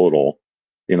 yards total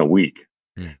in a week.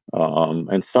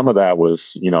 And some of that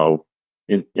was,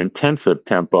 intensive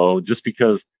tempo, just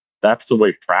because that's the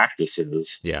way practice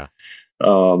is. Yeah.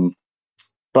 Um,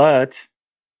 but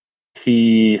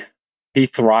he he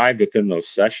thrived within those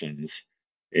sessions,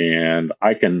 and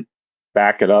I can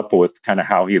back it up with kind of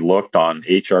how he looked on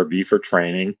HRV for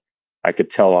training. I could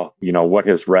tell, what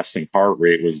his resting heart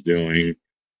rate was doing,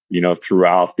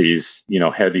 throughout these,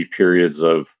 heavy periods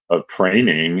of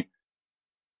training,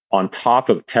 on top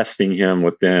of testing him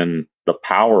within the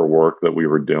power work that we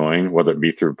were doing, whether it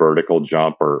be through vertical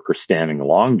jump or standing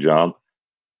long jump.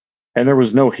 And there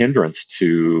was no hindrance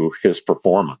to his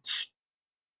performance.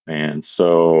 And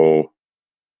so,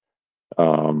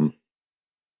 um,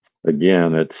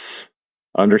 again, it's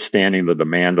understanding the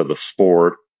demand of the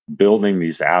sport, building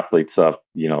these athletes up,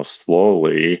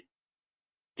 slowly,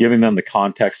 giving them the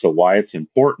context of why it's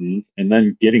important, and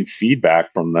then getting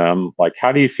feedback from them. Like,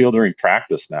 how do you feel during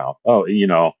practice now? Oh,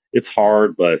 it's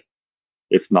hard, but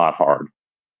it's not hard.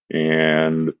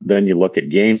 And then you look at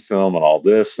game film and all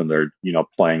this, and they're,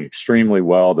 playing extremely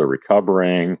well. They're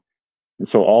recovering. And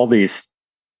so all these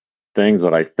things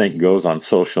that I think goes on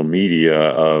social media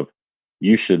of,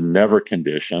 you should never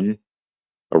condition,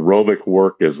 aerobic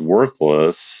work is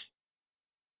worthless,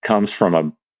 comes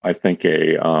from I think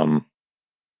a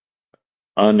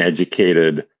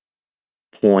uneducated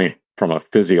point from a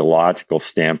physiological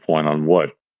standpoint on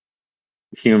what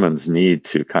humans need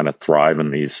to kind of thrive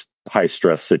in these high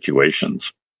stress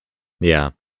situations.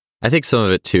 Yeah. I think some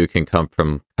of it too can come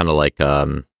from kind of like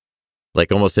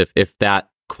almost if that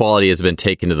quality has been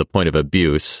taken to the point of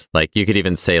abuse, like you could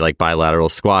even say like bilateral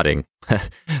squatting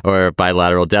or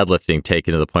bilateral deadlifting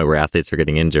taken to the point where athletes are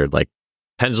getting injured, like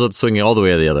pendulum swinging all the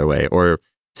way the other way, or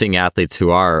seeing athletes who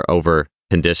are over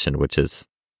conditioned, which is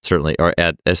certainly, or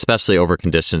especially over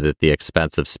conditioned at the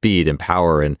expense of speed and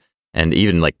power and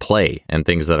even like play and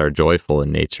things that are joyful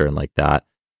in nature and like that.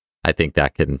 I think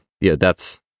that can,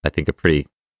 that's, I think, a pretty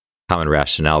common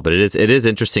rationale, but it is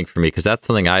interesting for me because that's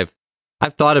something I've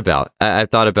thought about.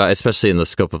 I've thought about, especially in the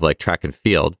scope of like track and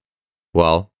field.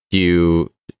 Well,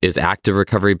 is active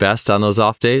recovery best on those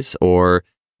off days, or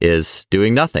is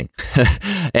doing nothing?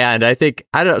 And I think,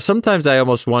 I don't know, sometimes I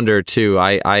almost wonder too,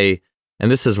 and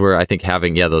this is where I think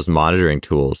having, those monitoring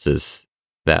tools is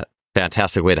that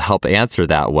fantastic way to help answer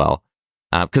that well.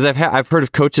 Because I've heard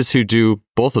of coaches who do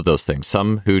both of those things,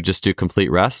 some who just do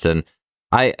complete rest. And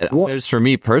just for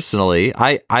me personally,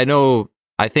 I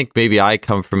think maybe I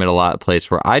come from a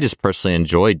place where I just personally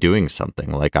enjoy doing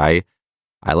something. Like I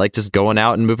like just going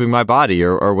out and moving my body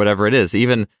or whatever it is.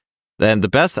 Even then,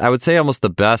 I would say almost the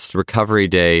best recovery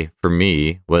day for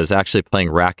me was actually playing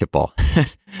racquetball.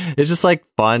 It's just like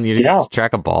fun. You get to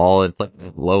track a ball. It's like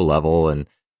low level. And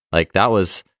like that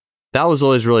was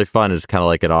always really fun. It's kind of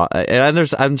like and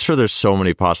I'm sure there's so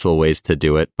many possible ways to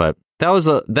do it, but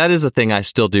that is a thing I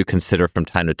still do consider from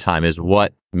time to time, is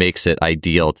what makes it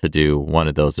ideal to do one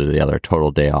of those or the other,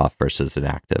 total day off versus an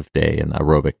active day and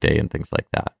aerobic day and things like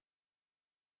that.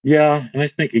 Yeah. And I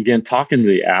think, again, talking to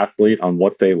the athlete on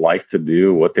what they like to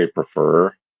do, what they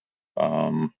prefer.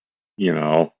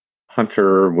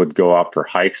 Hunter would go out for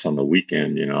hikes on the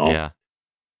weekend, Yeah.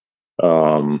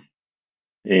 And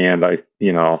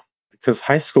because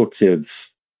high school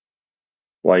kids,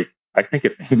 like, I think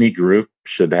if any group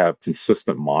should have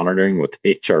consistent monitoring with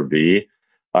HRV,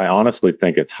 I honestly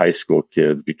think it's high school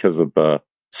kids because of the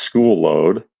school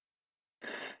load.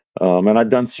 And I've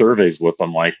done surveys with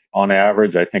them. Like, on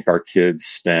average, I think our kids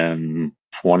spend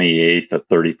 28 to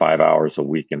 35 hours a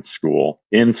week in school.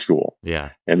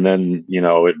 Yeah. And then,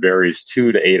 it varies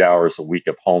 2 to 8 hours a week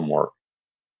of homework.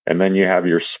 And then you have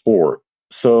your sport.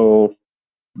 So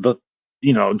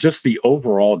just the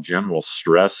overall general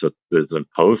stress that is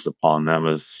imposed upon them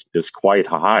is quite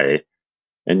high.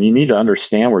 And you need to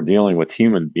understand we're dealing with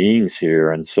human beings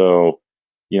here. And so,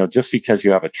 just because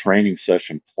you have a training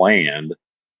session planned,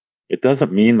 it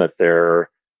doesn't mean that they're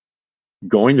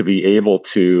going to be able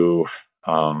to,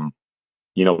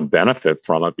 benefit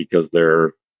from it because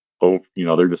they're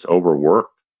just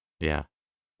overworked. Yeah.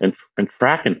 And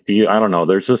track and field, I don't know.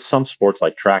 There's just some sports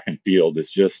like track and field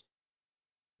it's just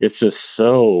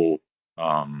so,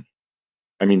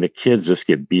 the kids just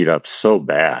get beat up so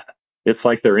bad. It's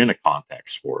like they're in a contact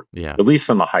sport, yeah, at least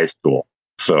in the high school.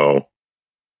 So,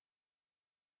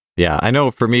 yeah, I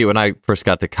know for me, when I first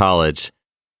got to college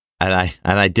and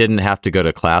I didn't have to go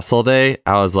to class all day,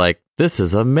 I was like, this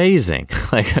is amazing.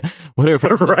 Like, whatever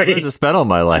to spend all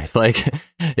my life. Like,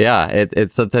 yeah,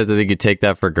 it's sometimes I think you take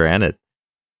that for granted.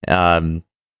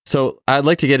 So I'd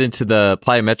like to get into the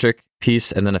plyometric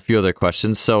piece and then a few other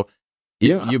questions. So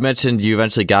you mentioned you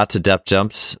eventually got to depth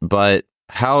jumps, but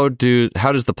how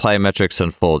does the plyometrics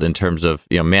unfold in terms of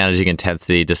managing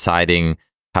intensity, deciding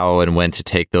how and when to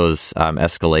take those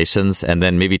escalations, and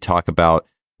then maybe talk about,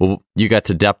 well, you got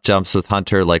to depth jumps with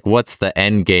Hunter. Like, what's the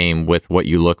end game with what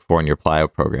you look for in your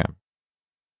plyo program?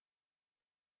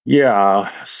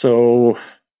 Yeah. So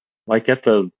like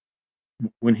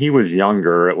when he was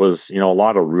younger, it was, a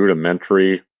lot of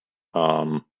rudimentary,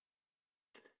 um,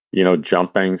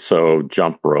 jumping. So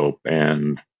jump rope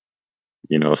and,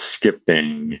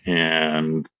 skipping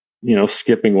and,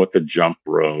 skipping with the jump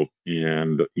rope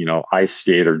and, ice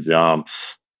skater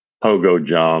jumps, pogo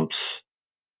jumps.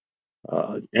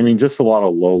 Just a lot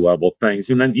of low level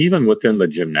things. And then even within the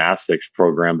gymnastics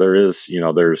program, there's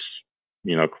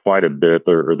quite a bit,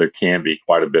 or there can be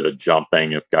quite a bit of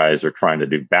jumping if guys are trying to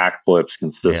do backflips Yeah.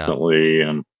 consistently.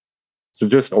 And so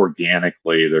just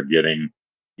organically, they're getting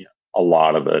a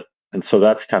lot of it. And so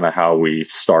that's kind of how we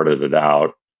started it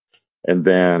out. And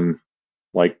then,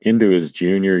 like, into his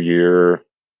junior year,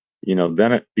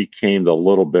 then it became a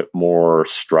little bit more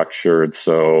structured.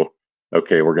 So,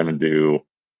 okay, we're going to do,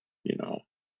 you know,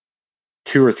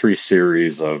 2 or 3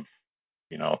 series of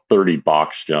 30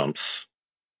 box jumps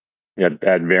at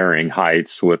varying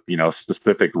heights with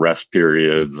specific rest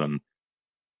periods. And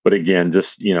but again,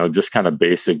 just kind of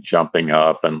basic jumping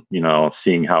up and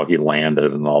seeing how he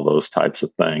landed and all those types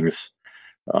of things.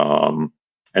 um,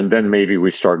 and then maybe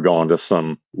we start going to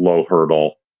some low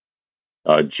hurdle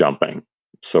jumping.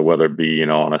 So whether it be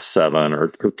on a 7 or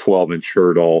 12-inch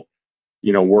hurdle,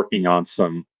 working on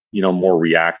some, more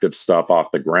reactive stuff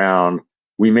off the ground.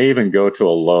 We may even go to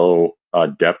a low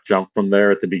depth jump from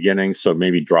there at the beginning. So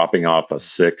maybe dropping off a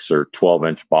 6 or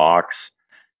 12-inch box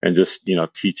and just,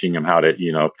 teaching them how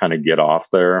to, kind of get off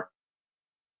there,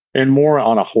 and more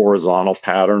on a horizontal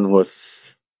pattern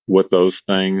with those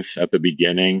things at the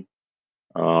beginning.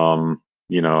 Um,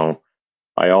 you know,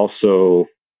 I also,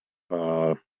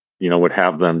 uh, would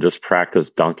have them just practice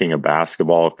dunking a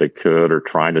basketball if they could, or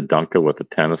trying to dunk it with a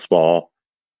tennis ball,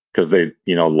 because they,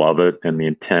 love it. And the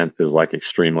intent is like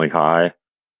extremely high.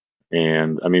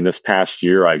 And this past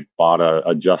year, I bought a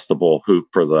adjustable hoop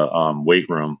for the weight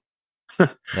room.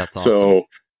 That's awesome. So,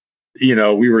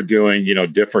 we were doing,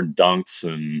 different dunks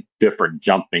and different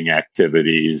jumping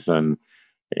activities. And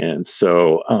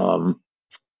so,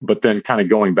 but then kind of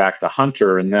going back to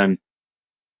Hunter, and then,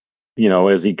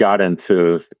 as he got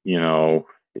into,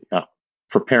 uh,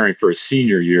 preparing for his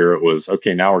senior year, it was,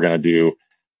 okay, now we're going to do,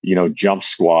 jump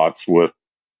squats with,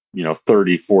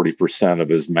 30-40% of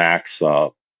his max,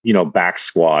 back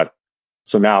squat.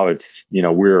 So now it's,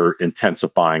 we're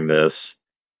intensifying this,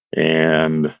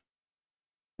 and,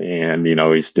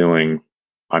 he's doing,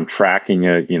 I'm tracking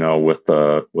it, with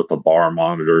the bar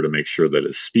monitor to make sure that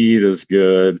his speed is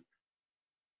good.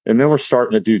 And then we're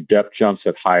starting to do depth jumps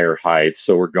at higher heights.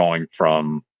 So we're going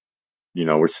from,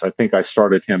 I think I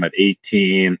started him at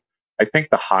 18. I think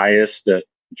the highest that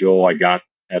Joel I got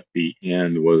at the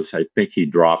end was, I think he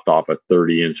dropped off a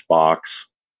 30-inch box.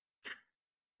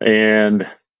 And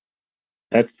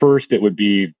at first it would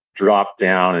be drop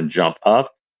down and jump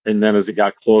up. And then as it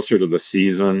got closer to the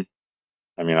season,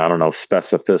 I don't know if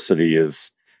specificity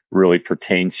is really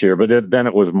pertains here, but then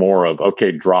it was more of,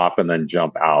 okay, drop and then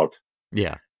jump out.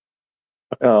 Yeah.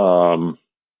 Um,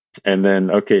 and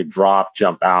then, okay, drop,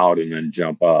 jump out, and then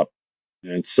jump up.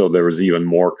 And so there was even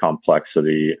more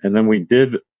complexity. And then we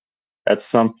did at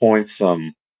some point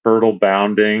some hurdle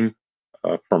bounding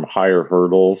from higher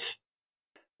hurdles.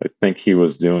 I think he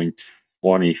was doing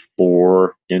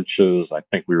 24 inches. I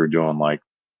think we were doing like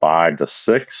 5 to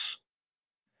 6.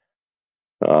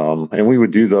 And we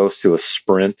would do those to a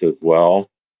sprint as well.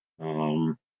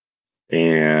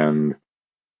 And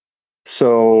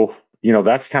so,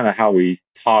 that's kind of how we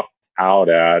topped out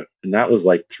at. And that was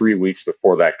like 3 weeks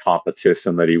before that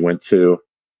competition that he went to.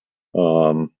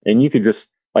 And you could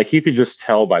just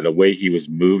tell by the way he was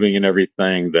moving and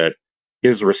everything that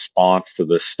his response to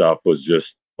this stuff was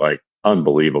just like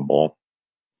unbelievable.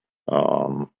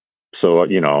 So,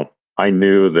 I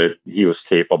knew that he was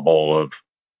capable of,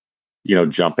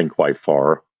 jumping quite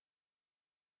far.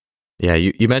 Yeah,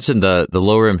 you mentioned the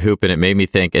low rim hoop, and it made me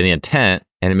think, and the intent,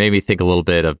 and it made me think a little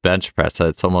bit of bench press. So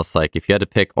it's almost like if you had to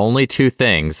pick only 2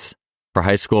 things for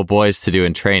high school boys to do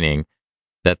in training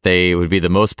that they would be the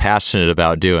most passionate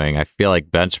about doing, I feel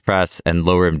like bench press and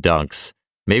low rim dunks.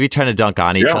 Maybe trying to dunk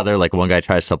on each other, like one guy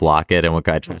tries to block it and one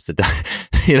guy tries to dunk.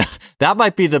 That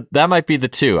might be the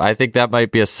 2. I think that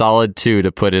might be a solid 2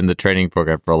 to put in the training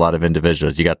program for a lot of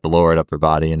individuals. You got the lower and upper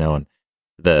body, and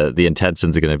the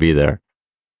intentions are going to be there.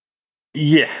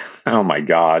 Yeah. Oh my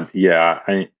God. Yeah.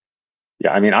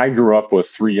 Yeah, I mean, I grew up with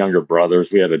three younger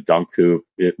brothers. We had a dunk hoop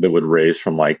that would raise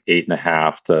from like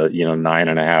 8.5 to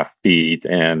 9.5 feet,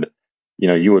 and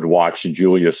you would watch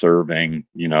Julius Irving,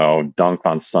 dunk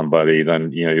on somebody.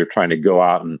 Then you're trying to go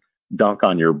out and dunk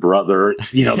on your brother,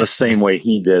 the same way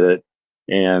he did it.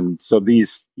 And so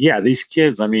these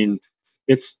kids, I mean,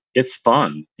 it's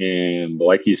fun, and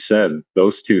like you said,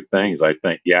 those two things, I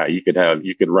think, yeah, you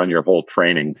could run your whole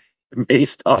training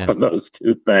based off Yeah. of those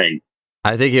two things.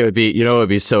 I think it would be, it would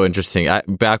be so interesting.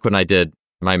 Back when I did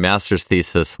my master's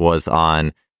thesis was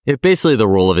on basically the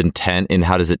role of intent and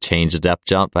how does it change a depth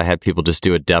jump. I had people just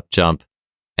do a depth jump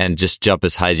and just jump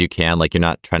as high as you can. Like you're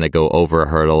not trying to go over a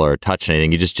hurdle or touch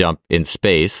anything. You just jump in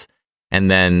space. And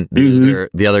then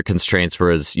the other constraints were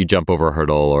as you jump over a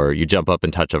hurdle or you jump up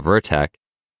and touch a vertex.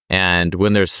 And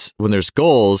when there's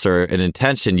goals or an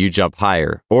intention, you jump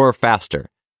higher or faster.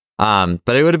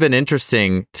 But it would have been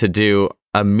interesting to do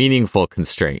a meaningful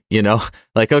constraint,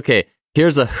 like, okay,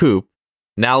 here's a hoop.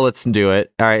 Now let's do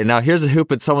it. All right. Now here's a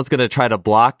hoop and someone's going to try to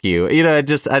block you. I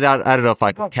don't know if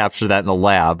I could capture that in the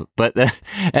lab, but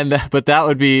that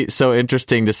would be so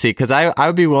interesting to see. Cause I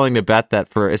would be willing to bet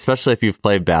that especially if you've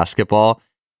played basketball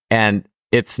and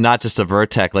it's not just a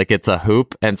vertex, like it's a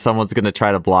hoop and someone's going to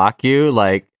try to block you.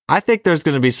 Like, I think there's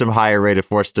going to be some higher rate of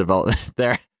force development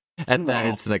there at that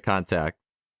instant of contact.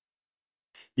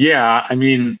 Yeah, I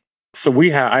mean, so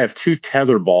I have two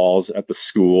tether balls at the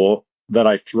school that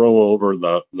I throw over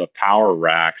the power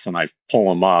racks and I pull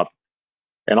them up,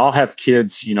 and I'll have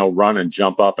kids, run and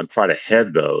jump up and try to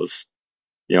head those,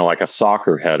 like a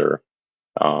soccer header.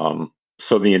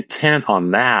 So the intent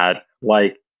on that,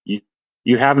 like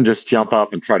you have them just jump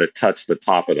up and try to touch the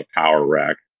top of the power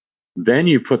rack. Then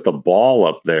you put the ball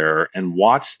up there and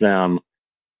watch them,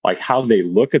 like how they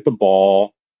look at the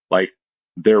ball, like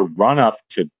their run up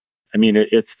to, I mean,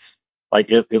 it's like,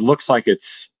 it looks like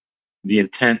the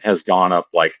intent has gone up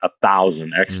like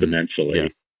 1,000 exponentially.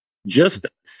 Yes. Just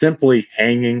simply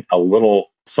hanging a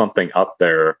little something up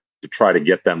there to try to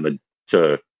get them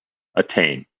to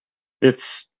attain.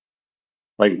 It's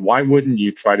like, why wouldn't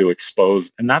you try to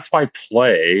expose? And that's why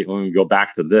play, when we go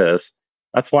back to this,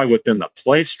 that's why within the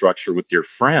play structure with your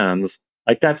friends,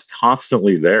 like that's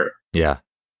constantly there. Yeah.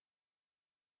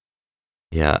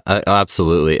 Yeah,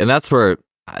 absolutely. And that's where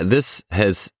this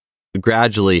has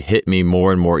gradually hit me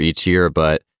more and more each year,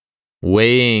 but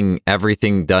weighing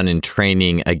everything done in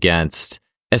training against,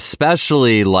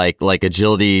 especially like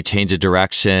agility, change of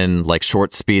direction, like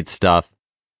short speed stuff,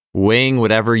 weighing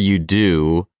whatever you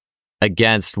do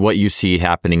against what you see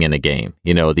happening in a game,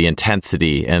 the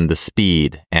intensity and the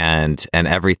speed and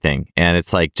everything. And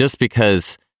it's like, just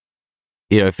because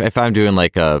if I'm doing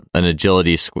like an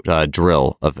agility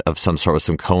drill of some sort with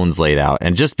some cones laid out,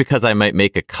 and just because I might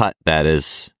make a cut that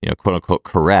is, quote unquote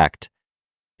correct,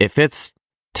 if it's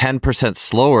 10%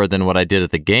 slower than what I did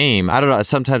at the game, I don't know.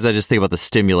 Sometimes I just think about the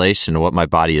stimulation, what my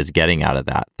body is getting out of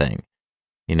that thing,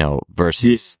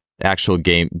 versus actual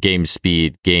game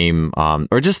speed,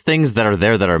 or just things that are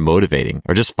there that are motivating,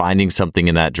 or just finding something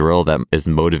in that drill that is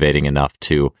motivating enough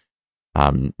to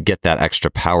get that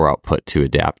extra power output to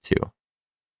adapt to.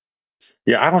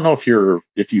 Yeah, I don't know if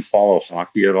you follow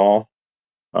hockey at all,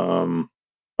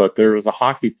 but there was a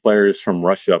hockey players from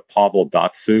Russia, Pavel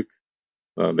Datsyuk.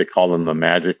 They call him the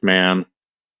Magic Man.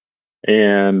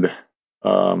 And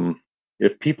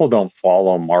if people don't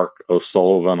follow Mark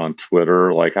O'Sullivan on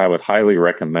Twitter, like I would highly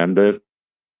recommend it.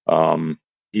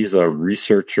 He's a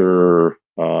researcher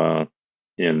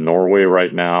in Norway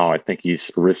right now. I think he's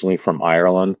originally from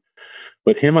Ireland,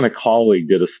 but him and a colleague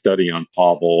did a study on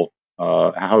Pavel.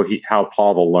 How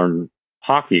Pavel learned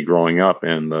hockey growing up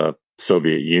in the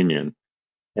Soviet Union.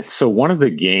 And so one of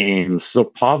the games, so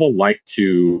Pavel liked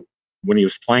to, when he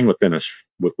was playing with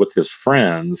his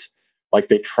friends, like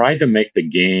they tried to make the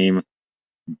game,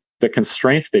 the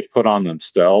constraints they put on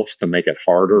themselves to make it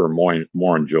harder or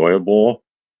more enjoyable.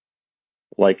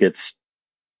 Like it's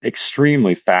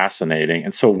extremely fascinating.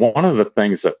 And so one of the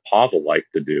things that Pavel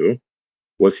liked to do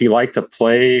was he liked to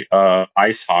play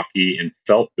ice hockey in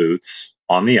felt boots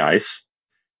on the ice,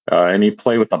 and he'd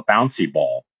play with a bouncy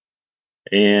ball.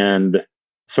 And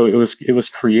so it was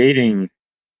creating,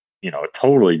 a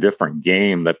totally different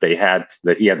game that he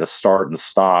had to start and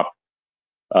stop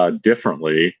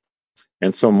differently.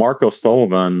 And so Mark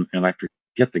O'Sullivan, and I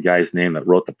forget the guy's name that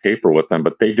wrote the paper with him,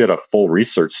 but they did a full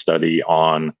research study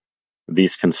on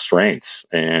these constraints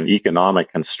and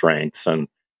economic constraints. And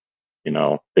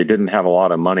they didn't have a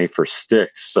lot of money for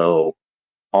sticks. So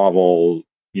Pavel,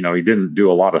 he didn't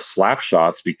do a lot of slap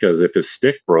shots because if his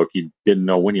stick broke, he didn't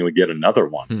know when he would get another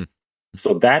one.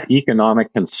 So that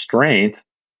economic constraint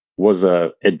was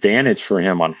a advantage for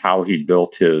him on how he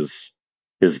built his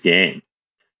game.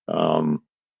 And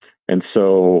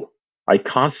so I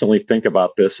constantly think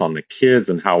about this on the kids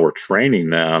and how we're training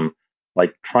them,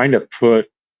 like trying to put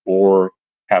or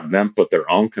have them put their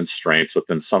own constraints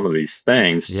within some of these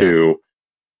things to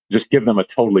just give them a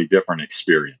totally different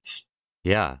experience.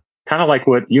 Yeah. Kind of like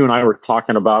what you and I were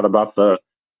talking about the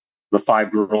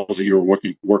 5 girls that you were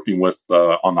working with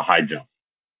on the high jump.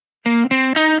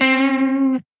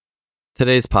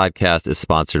 Today's podcast is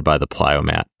sponsored by the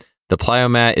Plyomat. The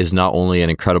Plyomat is not only an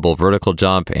incredible vertical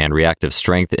jump and reactive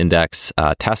strength index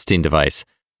testing device,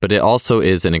 but it also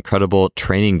is an incredible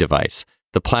training device.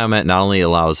 The Plyomat not only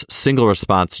allows single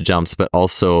response jumps, but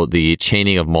also the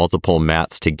chaining of multiple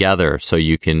mats together. So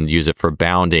you can use it for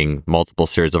bounding, multiple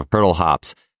series of hurdle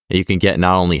hops. You can get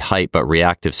not only height, but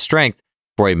reactive strength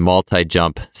for a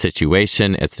multi-jump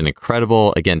situation. It's an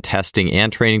incredible, again, testing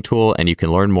and training tool, and you can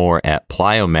learn more at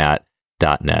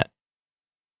plyomat.net.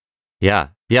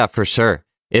 Yeah, for sure.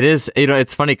 It is,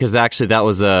 it's funny because actually that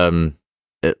was,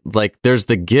 there's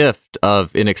the gift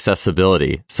of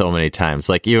inaccessibility so many times.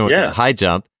 Like even with the high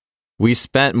jump, we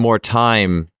spent more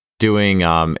time doing,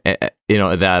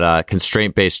 that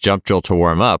constraint-based jump drill to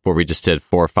warm up, where we just did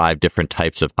 4 or 5 different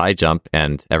types of high jump,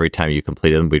 and every time you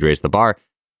completed them, we'd raise the bar.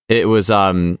 It was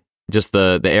just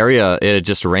the area, it had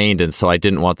just rained, and so I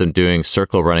didn't want them doing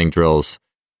circle running drills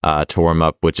to warm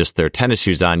up with just their tennis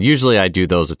shoes on. Usually I do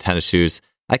those with tennis shoes.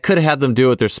 I could have had them do it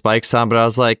with their spikes on, but I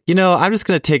was like, I'm just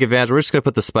going to take advantage. We're just going to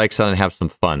put the spikes on and have some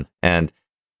fun. And,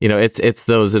 it's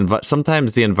those,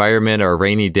 sometimes the environment or a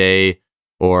rainy day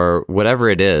or whatever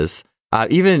it is.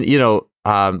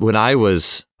 When I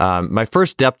was, my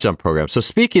first depth jump program. So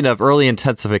speaking of early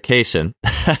intensification,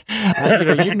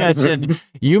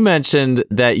 you mentioned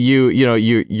that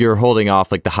you're holding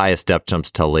off like the highest depth jumps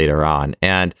till later on.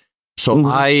 And so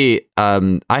I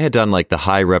had done like the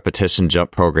high repetition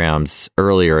jump programs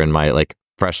earlier in my like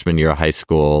freshman year of high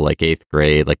school, like 8th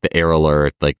grade, like the air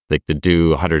alert, like the do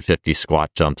 150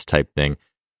 squat jumps type thing.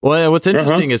 Well, what's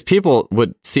interesting is people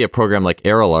would see a program like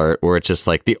air alert where it's just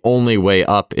like the only way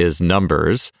up is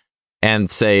numbers and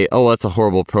say, oh, that's a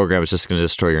horrible program. It's just going to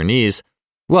destroy your knees.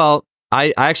 Well,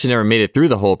 I actually never made it through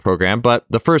the whole program, but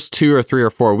the first 2 or 3 or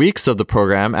 4 weeks of the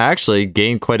program, I actually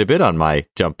gained quite a bit on my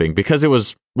jumping because it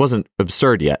wasn't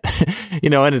absurd yet,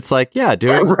 and it's like, yeah,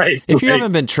 dude, if you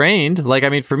haven't been trained, like, I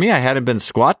mean, for me, I hadn't been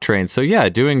squat trained. So yeah,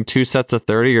 doing 2 sets of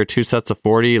 30 or 2 sets of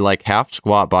 40, like half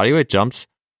squat bodyweight jumps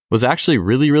was actually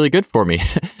really, really good for me.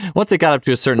 Once it got up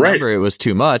to a certain number, it was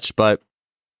too much. But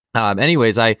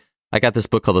anyways, I got this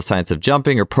book called The Science of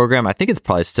Jumping or program. I think it's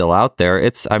probably still out there.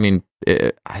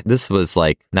 This was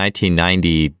like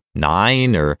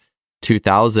 1999 or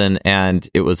 2000, and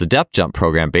it was a depth jump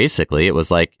program. Basically, it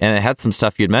was like, and it had some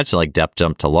stuff you'd mentioned, like depth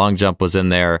jump to long jump was in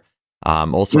there,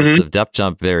 all sorts of depth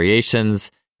jump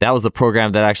variations. That was the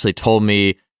program that actually told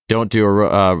me don't do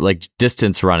like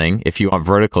distance running if you want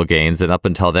vertical gains. And up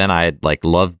until then, I had like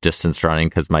loved distance running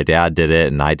because my dad did it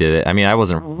and I did it. I mean, I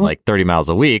wasn't like 30 miles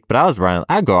a week, but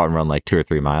I'd go out and run like 2 or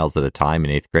 3 miles at a time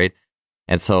in 8th grade.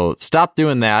 And so stopped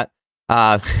doing that.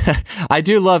 I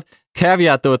do love,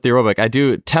 caveat though with the aerobic, I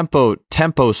do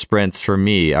tempo sprints for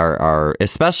me are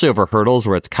especially over hurdles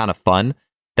where it's kind of fun.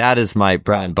 That is my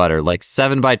bread and butter, like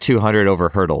 7x200 over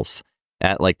hurdles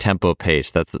at like tempo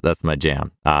pace. That's my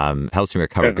jam. Helps me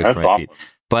recover good for my feet.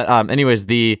 But anyways,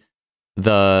 the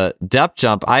depth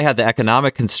jump, I had the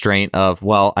economic constraint of,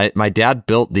 my dad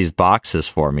built these boxes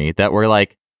for me that were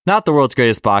like not the world's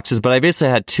greatest boxes, but I basically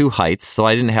had 2 heights, so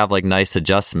I didn't have like nice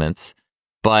adjustments.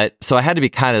 But so I had to be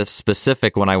kind of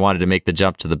specific when I wanted to make the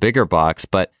jump to the bigger box.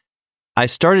 But I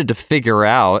started to figure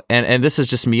out, and this is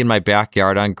just me in my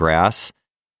backyard on grass,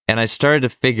 and I started to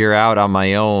figure out on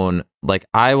my own, like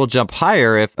I will jump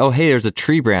higher if, oh, hey, there's a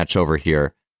tree branch over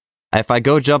here. If I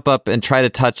go jump up and try to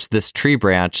touch this tree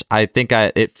branch, I think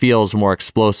it feels more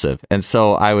explosive. And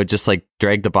so I would just like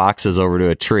drag the boxes over to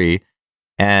a tree.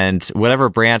 And whatever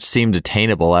branch seemed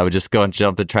attainable, I would just go and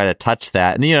jump and try to touch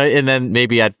that. And, and then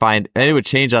maybe I'd find, and it would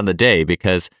change on the day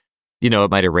because,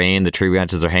 it might have rained, the tree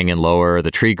branches are hanging lower,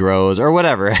 the tree grows or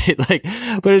whatever, right? Like,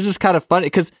 but it's just kind of funny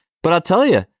but I'll tell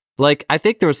you, like, I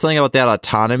think there was something about that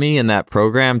autonomy in that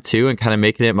program too, and kind of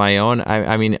making it my own.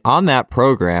 I mean, on that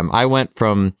program, I went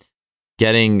from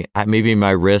getting maybe my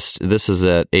wrist, this is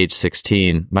at age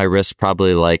 16, my wrist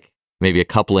probably like maybe a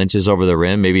couple inches over the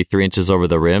rim, maybe 3 inches over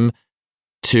the rim,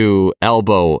 to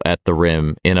elbow at the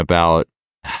rim in about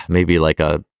maybe like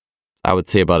I would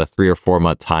say about a 3 or 4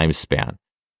 month time span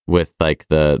with like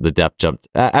the depth jump.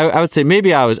 I would say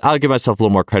maybe I'll give myself a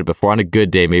little more credit before. On a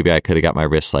good day, maybe I could have got my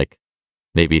wrist like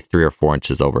maybe 3 or 4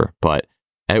 inches over. But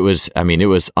it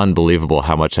was unbelievable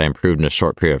how much I improved in a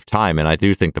short period of time. And I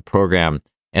do think the program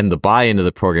and the buy-in to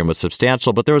the program was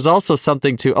substantial. But there was also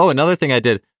something another thing I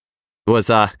did was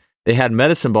they had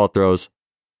medicine ball throws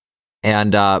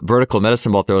and vertical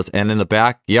medicine ball throws. And in the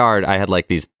backyard, I had like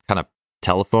these kind of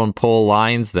telephone pole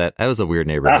lines that was a weird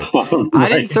neighborhood. Oh, I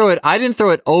didn't throw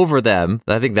it over them.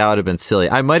 I think that would have been silly.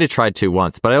 I might have tried to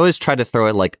once, but I always tried to throw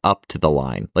it like up to the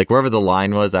line. Like wherever the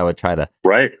line was, I would try to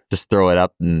just throw it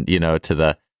up and, to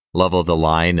the level of the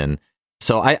line. And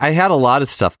so I had a lot of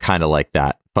stuff kind of like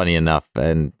that, funny enough.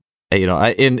 And,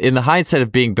 in the hindsight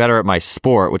of being better at my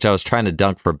sport, which I was trying to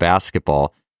dunk for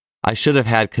basketball, I should have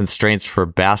had constraints for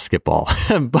basketball,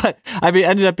 but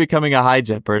ended up becoming a high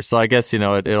jumper. So I guess, it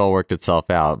all worked itself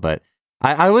out. But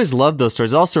I always loved those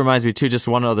stories. It also reminds me too, just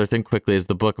one other thing quickly is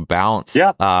the book Bounce.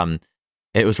 Yeah.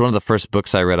 It was one of the first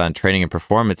books I read on training and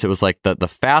performance. It was like the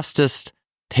fastest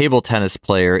table tennis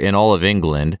player in all of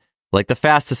England, like the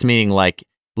fastest meaning like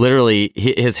literally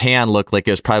his hand looked like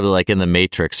it was probably like in the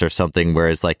Matrix or something, where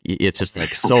it's like, it's just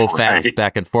like so fast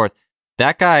back and forth.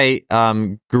 That guy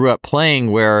grew up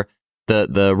playing where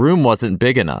the room wasn't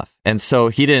big enough. And so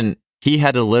he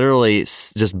had to literally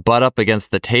just butt up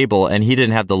against the table, and he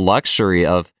didn't have the luxury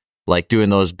of like doing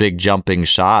those big jumping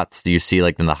shots that you see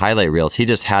like in the highlight reels. He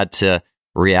just had to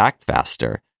react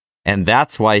faster. And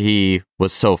that's why he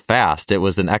was so fast. It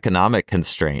was an economic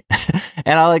constraint.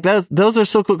 And I like that. Those are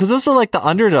so cool because those are like the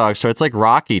underdog story. It's like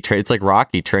Rocky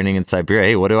training in Siberia.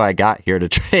 Hey, what do I got here to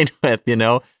train with?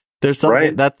 There's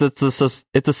something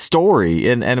it's a story,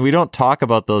 and we don't talk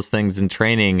about those things in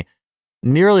training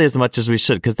nearly as much as we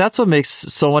should, because that's what makes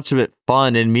so much of it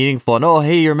fun and meaningful. And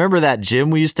hey, you remember that gym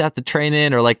we used to have to train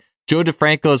in, or like Joe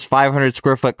DeFranco's 500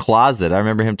 square foot closet. I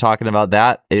remember him talking about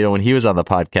that, when he was on the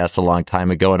podcast a long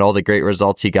time ago, and all the great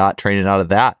results he got training out of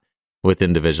that with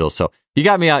individuals. So you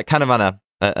got me kind of on a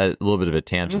little bit of a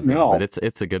tangent, but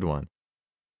it's a good one.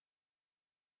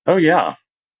 Oh yeah.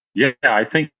 Yeah, I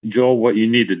think, Joel, what you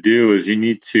need to do is you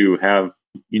need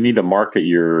to market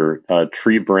your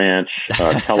tree branch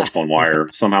telephone wire.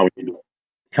 Somehow we need to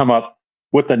come up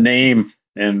with a name,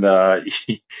 and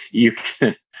you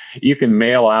can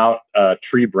mail out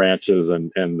tree branches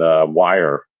and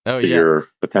wire to your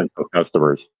potential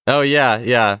customers. Oh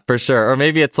yeah, for sure. Or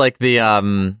maybe it's like the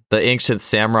ancient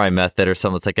samurai method or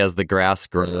something. It's like as the grass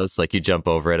grows, like you jump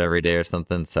over it every day or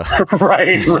something. So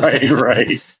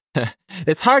right.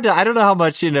 It's hard to, I don't know how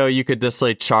much, you could just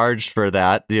like charge for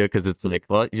that, because it's like,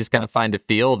 well, you just gotta find a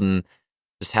field and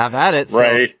just have at it. So,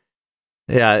 right.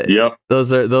 Yeah. Yep.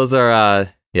 Those are,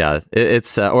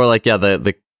 it's, or like,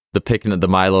 the picking the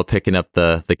Milo picking up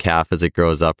the calf as it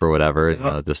grows up or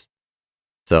whatever,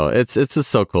 so it's just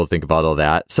so cool to think about all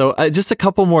that. So just a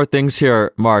couple more things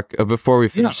here, Mark, before we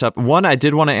finish up. One, I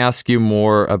did want to ask you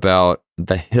more about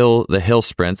the hill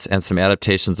sprints and some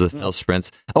adaptations with hill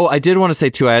sprints. Oh, I did want to say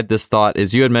too, I had this thought,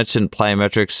 is you had mentioned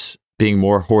plyometrics being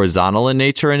more horizontal in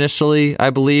nature initially, I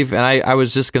believe. And I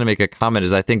was just going to make a comment,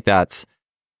 is I think that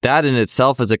in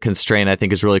itself as a constraint, I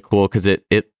think is really cool, because it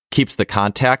keeps the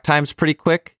contact times pretty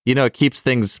quick. It keeps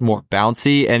things more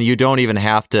bouncy, and you don't even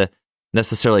have to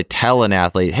necessarily tell an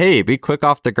athlete, hey, be quick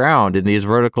off the ground in these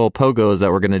vertical pogos that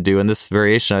we're going to do in this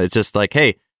variation. It's just like,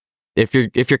 hey, if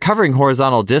you're covering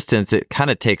horizontal distance, it kind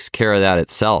of takes care of that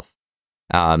itself.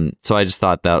 So I just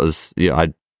thought that was,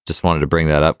 I just wanted to bring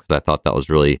that up because I thought that was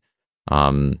really,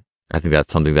 I think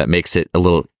that's something that makes it a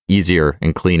little easier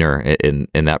and cleaner in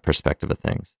that perspective of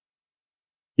things.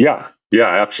 Yeah,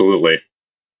 absolutely.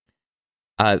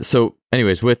 So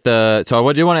anyways, so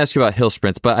I did want to ask you about hill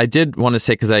sprints, but I did want to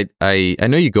say, because I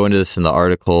know you go into this in the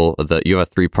article that you have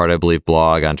a 3-part, I believe,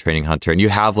 blog on Training Hunter, and you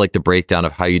have like the breakdown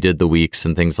of how you did the weeks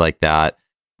and things like that.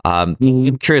 I'm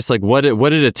curious, like what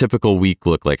did a typical week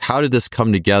look like? How did this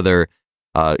come together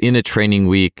in a training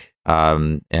week?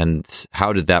 And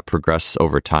how did that progress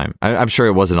over time? I'm sure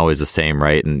it wasn't always the same,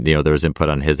 right? And there was input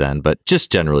on his end, but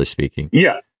just generally speaking.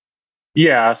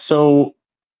 Yeah. So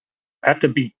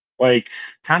like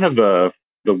kind of the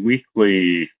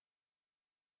weekly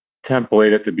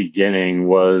template at the beginning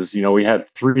was, we had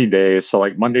 3 days. So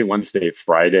like Monday, Wednesday,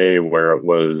 Friday, where it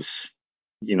was,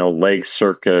 leg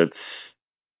circuits,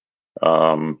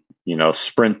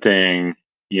 sprinting,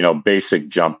 basic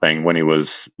jumping when he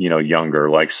was, younger,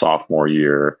 like sophomore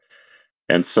year.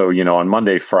 And so, on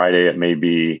Monday, Friday, it may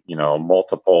be,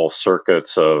 multiple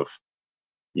circuits of,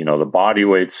 the body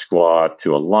weight squat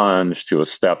to a lunge, to a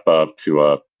step up, to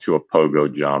a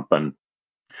pogo jump. And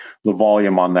the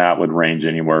volume on that would range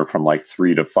anywhere from like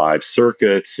 3 to 5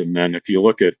 circuits. And then if you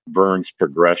look at Vern's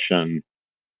progression,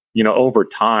 over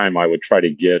time, I would try to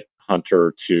get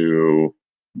Hunter to,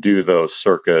 do those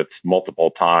circuits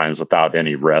multiple times without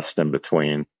any rest in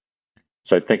between.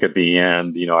 So I think at the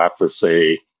end, after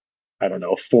say, I don't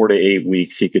know, 4 to 8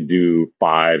 weeks, he could do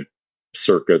 5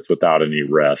 circuits without any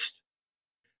rest.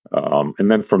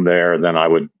 And then from there, then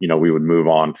we would move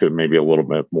on to maybe a little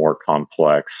bit more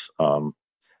complex. On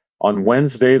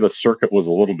Wednesday, the circuit was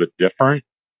a little bit different.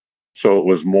 So it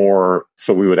was more,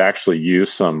 so we would actually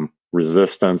use some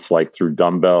resistance like through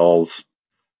dumbbells.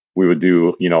 We would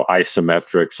do,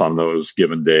 isometrics on those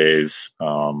given days.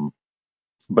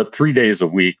 But 3 days a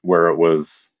week where it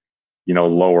was,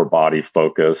 lower body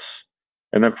focus.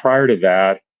 And then prior to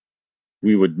that,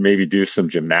 we would maybe do some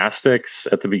gymnastics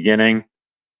at the beginning.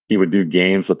 He would do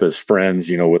games with his friends,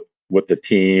 with the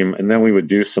team. And then we would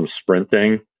do some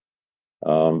sprinting.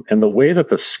 And the way that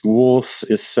the school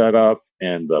is set up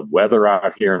and the weather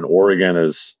out here in Oregon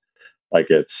is like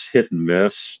it's hit and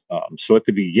miss. So at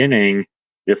the beginning,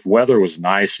 if weather was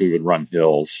nice, we would run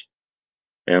hills.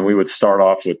 And we would start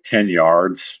off with 10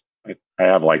 yards. I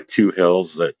have like 2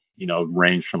 hills that,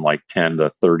 range from like 10 to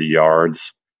 30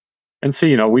 yards. And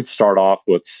so, we'd start off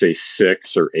with, say,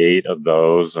 6 or 8 of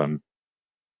those and,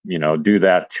 do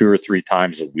that 2 or 3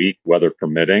 times a week, weather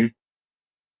permitting.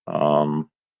 And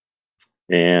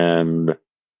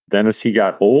then as he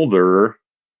got older,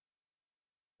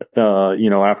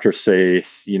 after say,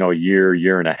 a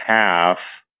year and a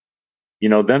half,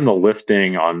 then the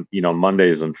lifting on,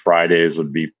 Mondays and Fridays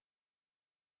would be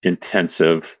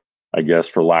intensive, I guess,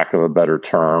 for lack of a better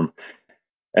term.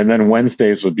 And then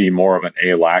Wednesdays would be more of an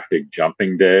alactic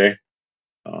jumping day,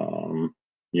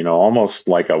 almost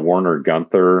like a Werner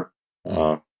Gunther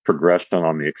progression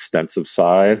on the extensive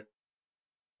side.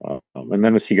 And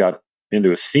then as he got into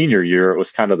his senior year, it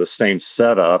was kind of the same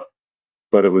setup,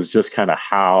 but it was just kind of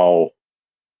how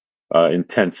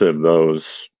intensive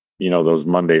those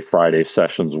Monday, Friday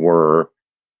sessions were.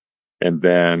 And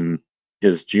then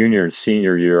his junior and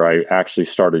senior year, I actually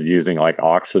started using like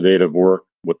oxidative work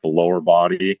with the lower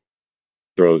body.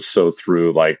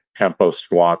 Through like tempo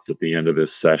squats at the end of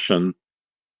his session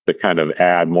to kind of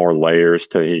add more layers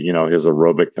to, his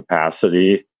aerobic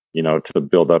capacity, to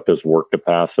build up his work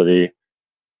capacity.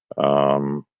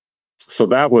 So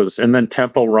that was, and then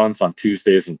tempo runs on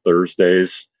Tuesdays and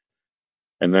Thursdays.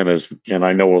 And then and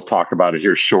I know we'll talk about it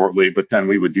here shortly, but then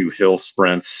we would do hill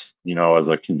sprints, as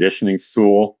a conditioning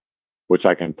tool, which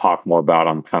I can talk more about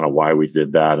on kind of why we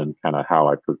did that and kind of how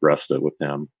I progressed it with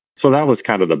him. So that was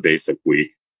kind of the basic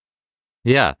week.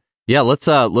 Yeah. Yeah,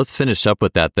 let's finish up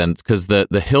with that then, because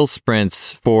the hill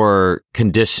sprints for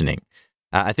conditioning,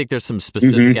 I think there's some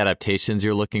specific adaptations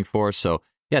you're looking for. So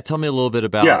yeah, tell me a little bit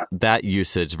about that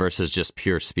usage versus just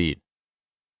pure speed.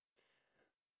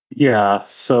 Yeah.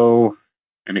 So,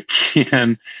 and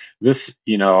again, this,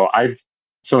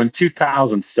 so in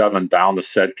 2007, Down the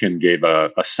Sedkin gave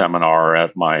a seminar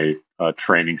at my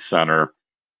training center.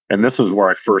 And this is where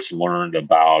I first learned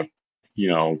about,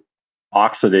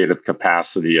 oxidative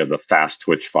capacity of the fast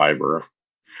twitch fiber.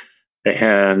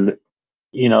 And,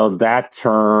 that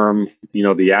term,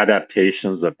 the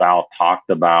adaptations that Val talked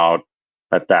about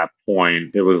at that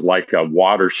point, it was like a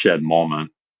watershed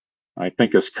moment. I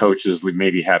think as coaches, we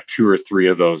maybe have 2 or 3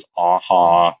 of those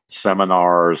aha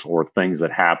seminars or things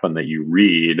that happen that you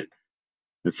read.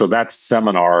 And so that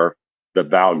seminar that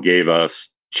Val gave us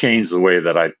changed the way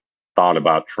that I thought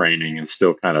about training and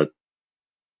still kind of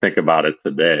think about it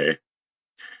today.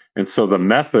 And so the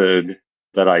method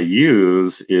that I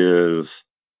use is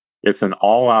it's an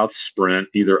all-out sprint,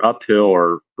 either uphill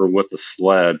or with a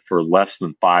sled for less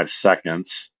than 5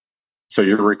 seconds. So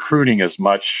you're recruiting as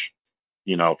much,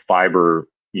 fiber,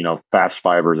 fast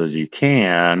fibers as you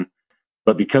can.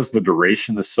 But because the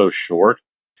duration is so short,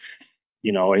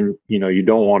 and, you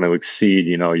don't want to exceed,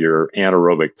 your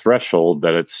anaerobic threshold,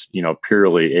 that it's,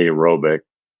 purely aerobic.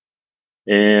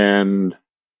 And,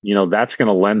 that's going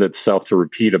to lend itself to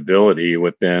repeatability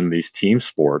within these team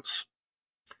sports.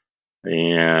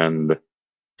 And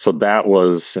so that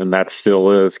was, and that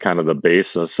still is kind of the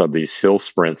basis of these hill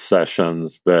sprint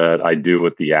sessions that I do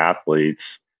with the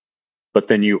athletes. But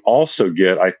then you also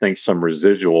get, I think, some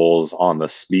residuals on the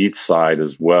speed side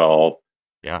as well.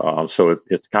 Yeah. So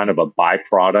it's kind of a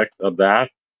byproduct of that,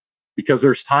 because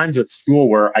there's times at school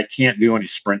where I can't do any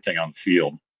sprinting on the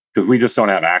field because we just don't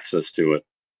have access to it,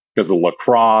 because of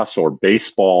lacrosse or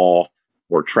baseball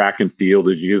or track and field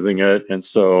is using it. And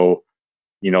so,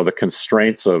 the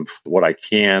constraints of what I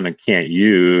can and can't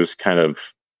use kind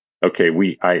of, okay,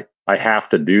 I have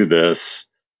to do this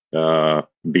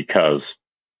because.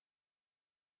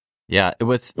 Yeah, it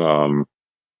was. I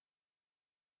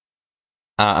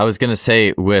was gonna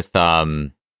say with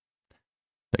take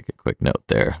a quick note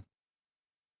there.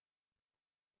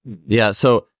 Yeah.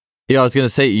 So, I was going to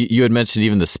say, you had mentioned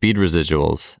even the speed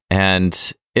residuals.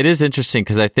 And it is interesting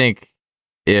because I think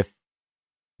if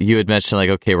you had mentioned like,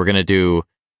 okay, we're going to do,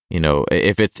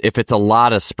 if it's a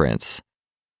lot of sprints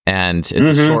and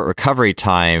it's a short recovery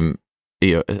time,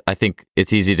 I think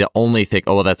it's easy to only think,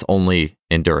 oh, well, that's only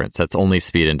endurance. That's only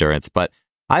speed endurance. But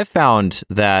I found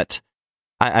that,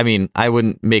 I mean, I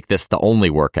wouldn't make this the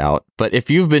only workout, but if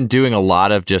you've been doing a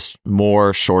lot of just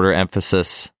more shorter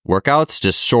emphasis workouts,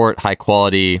 just short, high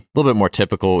quality, a little bit more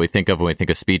typical what we think of when we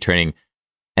think of speed training,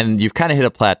 and you've kind of hit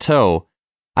a plateau,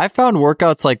 I found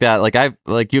workouts like that.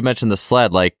 Like you mentioned the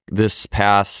sled, like just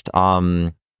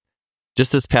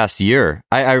this past year,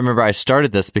 I remember I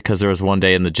started this because there was one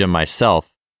day in the gym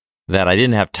myself that I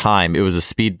didn't have time. It was a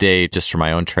speed day just for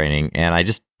my own training, and I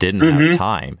just didn't have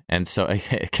time. And so a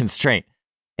constraint.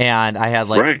 And I had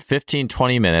like 15,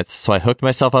 20 minutes. So I hooked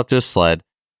myself up to a sled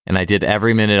and I did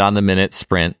every minute on the minute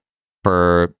sprint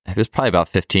for, it was probably about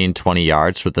 15, 20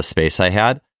 yards with the space I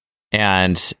had.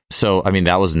 And so, I mean,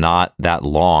 that was not that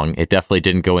long. It definitely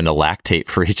didn't go into lactate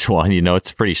for each one.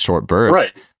 It's a pretty short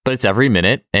burst, but it's every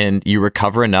minute and you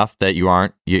recover enough that you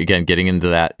aren't, again, getting into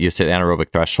that, you said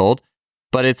anaerobic threshold.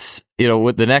 But it's,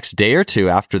 with the next day or two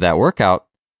after that workout,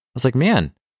 I was like,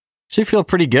 man, actually feel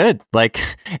pretty good. Like,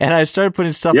 and I started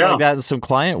putting stuff like that in some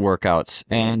client workouts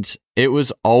and it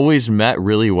was always met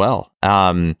really well.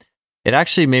 It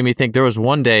actually made me think there was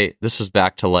one day, this was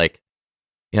back to like,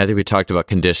 I think we talked about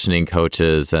conditioning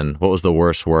coaches and what was the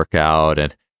worst workout.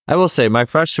 And I will say my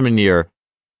freshman year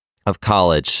of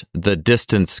college, the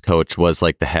distance coach was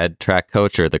like the head track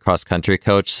coach or the cross country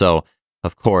coach. So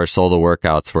of course, all the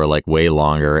workouts were like way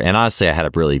longer. And honestly, I had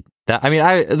a really,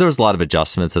 there was a lot of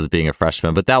adjustments as being a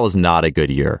freshman, but that was not a good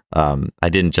year. I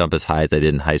didn't jump as high as I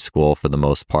did in high school for the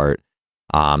most part.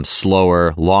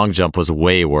 Slower, long jump was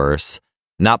way worse.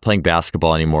 Not playing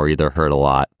basketball anymore either hurt a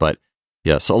lot. But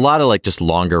yeah, so a lot of like just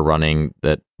longer running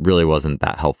that really wasn't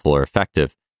that helpful or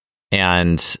effective.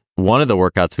 And one of the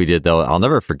workouts we did, though, I'll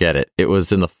never forget it. It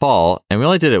was in the fall and we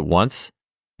only did it once.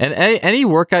 And any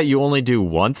workout you only do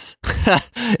once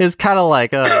is kind of like,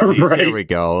 oh, geez, here we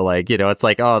go. Like, it's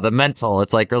like, oh, the mental.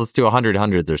 It's like, let's do 100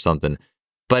 hundreds or something.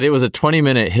 But it was a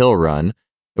 20-minute hill run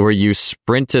where you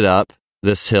sprinted up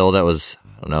this hill that was,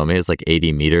 I don't know, maybe it's like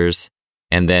 80 meters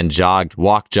and then jog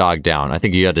down. I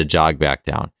think you had to jog back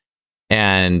down.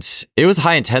 And it was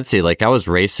high intensity. Like I was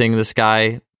racing this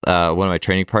guy, one of my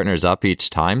training partners up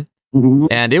each time.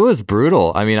 And it was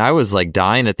brutal. I mean, I was like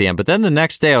dying at the end, but then the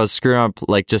next day I was screwing up,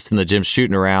 like just in the gym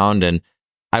shooting around and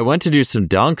I went to do some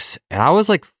dunks and I was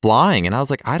like flying and I was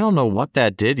like, I don't know what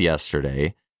that did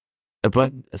yesterday,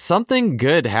 but something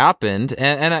good happened.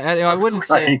 And I wouldn't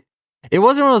say, it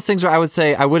wasn't one of those things where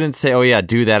I wouldn't say, oh yeah,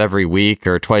 do that every week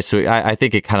or twice a week. I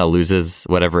think it kind of loses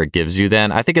whatever it gives you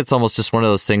then. I think it's almost just one of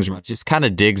those things where it just kind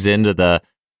of digs into the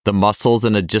muscles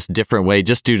in a just different way,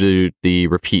 just due to the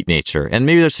repeat nature. And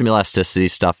maybe there's some elasticity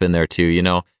stuff in there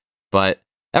too, but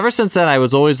ever since then, I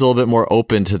was always a little bit more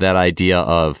open to that idea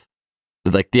of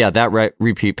like, yeah, that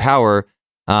repeat power,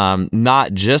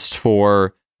 not just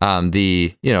for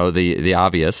the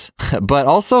obvious, but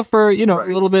also for,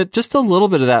 just a little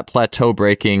bit of that plateau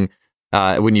breaking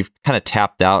when you've kind of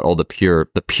tapped out all the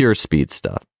pure speed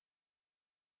stuff.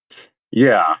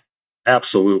 Yeah,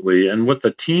 absolutely. And with the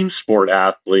team sport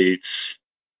athletes,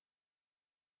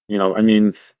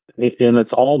 and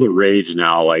it's all the rage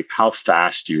now, like how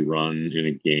fast you run in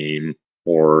a game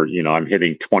or, I'm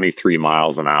hitting 23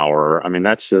 miles an hour. I mean,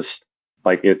 that's just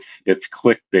like, it's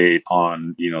clickbait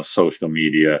on, social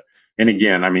media. And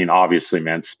again, I mean, obviously,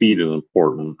 man, speed is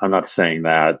important. I'm not saying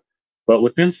that, but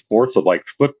within sports of like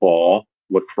football,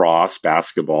 lacrosse,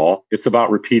 basketball, it's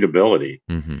about repeatability.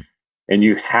 And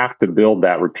you have to build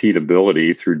that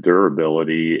repeatability through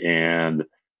durability. And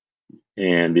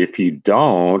if you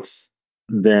don't,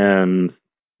 then,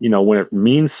 when it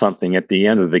means something at the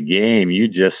end of the game, you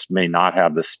just may not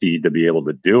have the speed to be able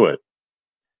to do it.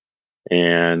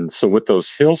 And so with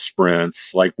those hill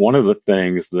sprints, like one of the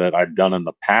things that I've done in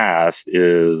the past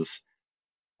is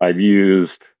I've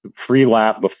used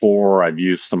pre-lap before, I've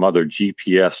used some other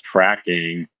GPS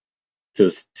tracking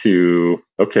just to,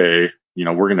 okay,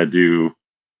 we're going to do,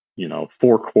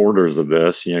 4 quarters of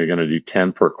this, you're going to do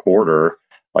 10 per quarter.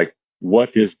 Like,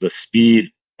 what is the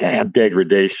speed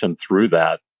degradation through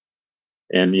that?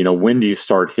 And, when do you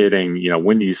start hitting,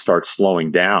 when do you start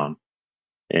slowing down?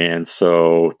 And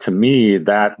so to me,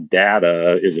 that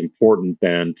data is important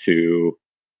then to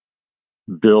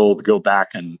go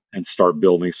back and start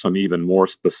building some even more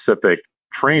specific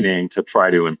training to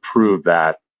try to improve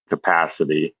that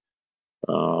capacity.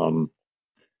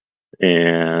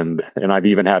 And I've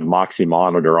even had Moxie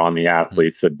monitor on the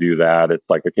athletes that do that. It's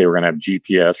like, okay, we're going to have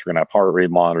GPS, we're going to have heart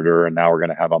rate monitor, and now we're going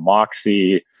to have a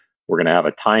Moxie, we're going to have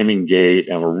a timing gate,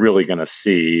 and we're really going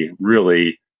to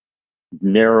really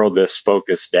narrow this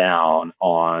focus down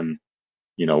on,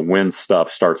 when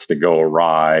stuff starts to go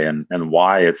awry and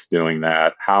why it's doing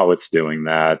that, how it's doing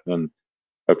that, and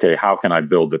okay, how can I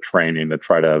build the training to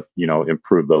try to,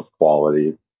 improve those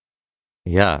qualities?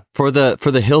 Yeah. For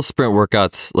the hill sprint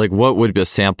workouts, like what would a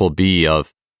sample be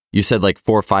of, you said like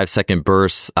 4 or 5 second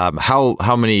bursts. How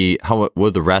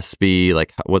would the rests be?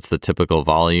 Like, what's the typical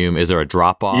volume? Is there a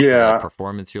drop off? Yeah.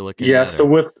 Performance you're looking Yeah. at?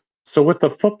 So with the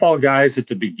football guys at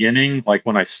the beginning, like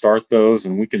when I start those,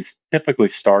 and we can typically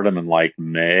start them in like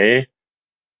May,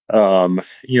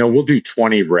 we'll do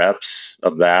 20 reps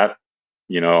of that,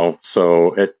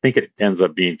 so I think it ends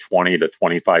up being 20 to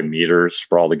 25 meters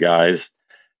for all the guys.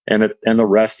 And the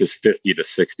rest is 50 to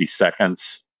 60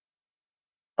 seconds.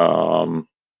 And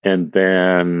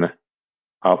then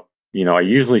I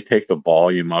usually take the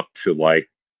volume up to like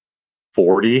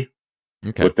 40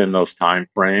 within those time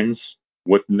frames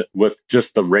with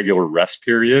just the regular rest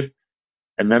period.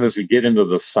 And then as we get into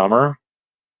the summer,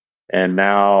 and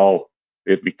now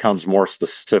it becomes more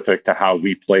specific to how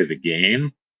we play the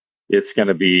game, it's going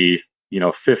to be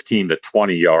 15 to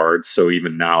 20 yards. So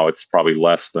even now it's probably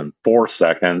less than 4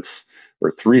 seconds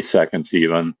or 3 seconds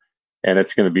even. And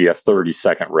it's going to be a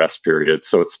 30-second rest period.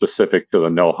 So it's specific to the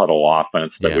no huddle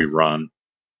offense that we run.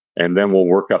 And then we'll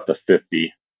work up to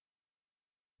 50.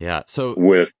 Yeah. So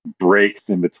with breaks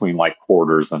in between like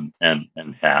quarters and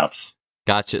halves.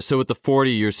 Gotcha. So with the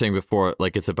 40, you were saying before,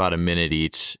 like it's about a minute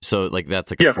each. So like that's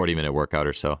like a 40-minute workout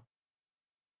or so.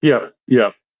 Yeah.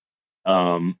 Yeah.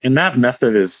 And that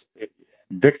method is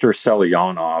Victor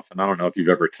Selyanov, and I don't know if you've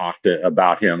ever talked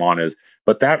about him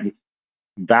but that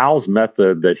Val's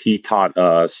method that he taught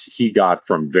us, he got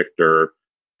from Victor,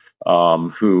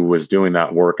 who was doing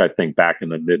that work, I think, back in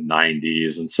the mid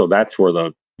 90s. And so that's where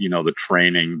the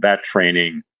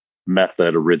training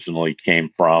method originally came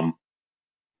from.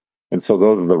 And so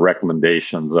those are the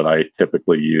recommendations that I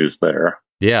typically use there.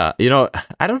 Yeah.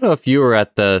 I don't know if you were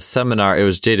at the seminar. It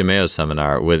was Jay DeMayo's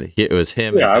seminar it was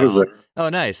him. Yeah, I was there. Oh,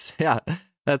 nice. Yeah.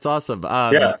 That's awesome.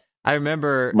 Yeah. I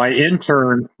remember my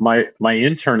intern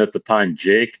at the time,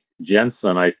 Jake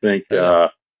Jensen, I think,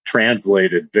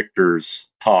 translated Victor's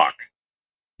talk.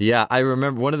 Yeah. I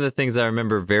remember one of the things I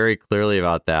remember very clearly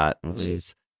about that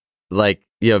was like,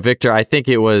 Victor, I think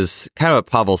it was kind of what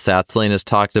Pavel Tsatsouline has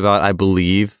talked about, I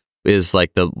believe, is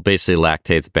like basically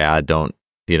lactate's bad. Don't,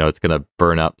 it's going to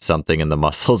burn up something in the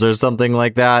muscles or something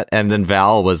like that. And then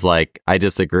Val was like, I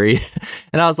disagree.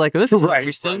 And I was like, this is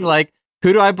interesting. Like,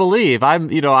 who do I believe? I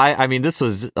mean, this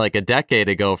was like a decade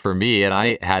ago for me, and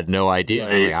I had no idea.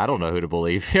 Right. Like, I don't know who to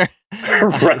believe here.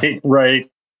 Right.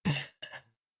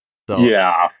 So,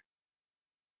 yeah.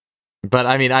 But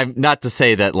I mean, I'm not to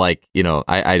say that, like,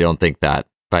 I don't think that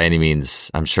by any means.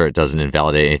 I'm sure it doesn't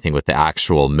invalidate anything with the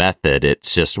actual method.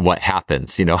 It's just what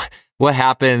happens, what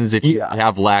happens if you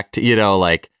have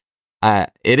lactate,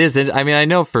 it isn't. I mean, I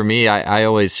know for me, I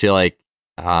always feel like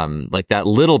that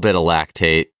little bit of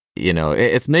lactate,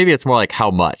 it's more like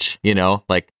how much,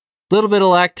 like little bit of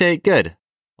lactate, good.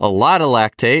 A lot of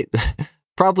lactate,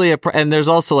 probably and there's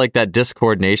also like that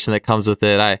discoordination that comes with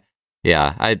it.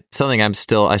 Something I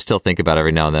still think about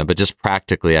every now and then, but just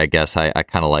practically, I guess I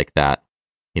kind of like that,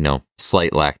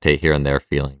 slight lactate here and there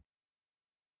feeling.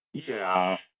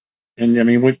 Yeah. And I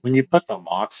mean, when you put the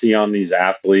Moxie on these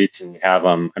athletes and you have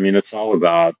them, I mean, it's all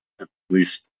about at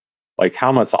least like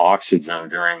how much oxygen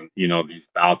during, these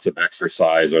bouts of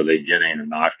exercise are they getting or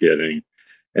not getting?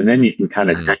 And then you can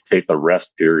kind of dictate the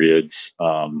rest periods.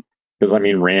 Because I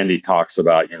mean, Randy talks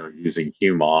about, using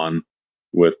Human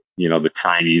with, the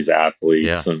Chinese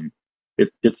athletes, and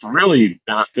it's really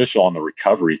beneficial on the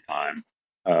recovery time.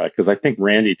 Because I think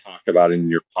Randy talked about in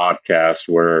your podcast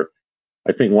where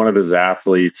I think one of his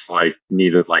athletes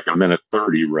needed like a minute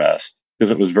 30 rest because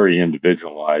it was very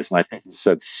individualized. And I think he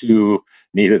said Sue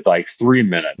needed like 3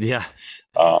 minutes. Yeah.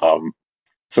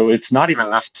 So it's not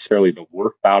even necessarily the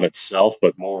work bout itself,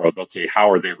 but more of, okay, how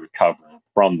are they recovering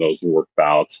from those work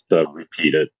bouts to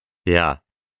repeat it? Yeah.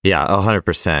 Yeah.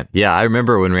 100%. Yeah. I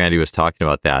remember when Randy was talking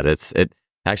about that. It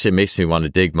actually makes me want to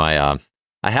dig my,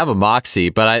 I have a Moxie,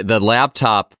 but the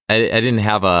laptop, I didn't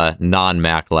have a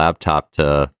non-Mac laptop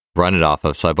to run it off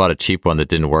of. So I bought a cheap one that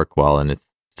didn't work well, and it's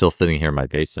still sitting here in my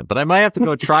basement, but I might have to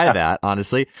go try that,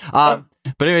 honestly. But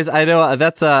anyways, I know I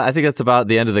think that's about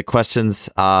the end of the questions,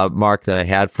 Mark, that I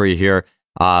had for you here.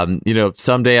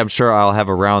 Someday I'm sure I'll have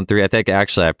a round 3. I think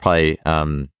actually I probably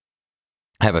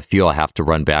have a few I'll have to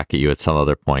run back at you at some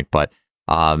other point, but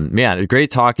Man,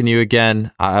 great talking to you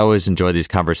again. I always enjoy these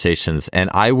conversations, and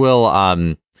I will.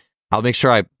 I'll make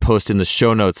sure I post in the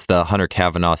show notes the Hunter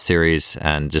Kavanaugh series,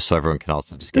 and just so everyone can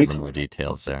also just get more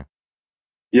details there.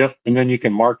 Yep, and then you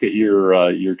can market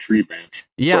your tree branch.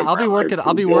 Yeah, I'll be working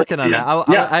on that.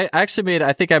 I actually made.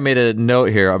 I think I made a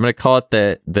note here. I'm going to call it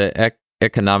the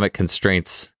economic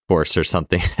constraints course or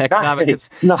something. How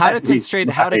to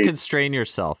constrain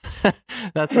yourself.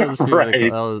 That's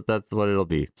right. That's what it'll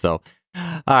be. So,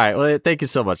 all right. Well, thank you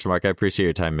so much, Mark. I appreciate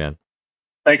your time, man.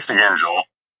 Thanks again, Joel.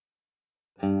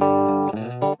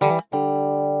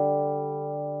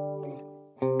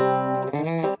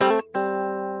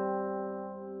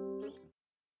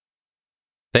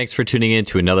 Thanks for tuning in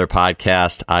to another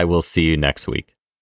podcast. I will see you next week.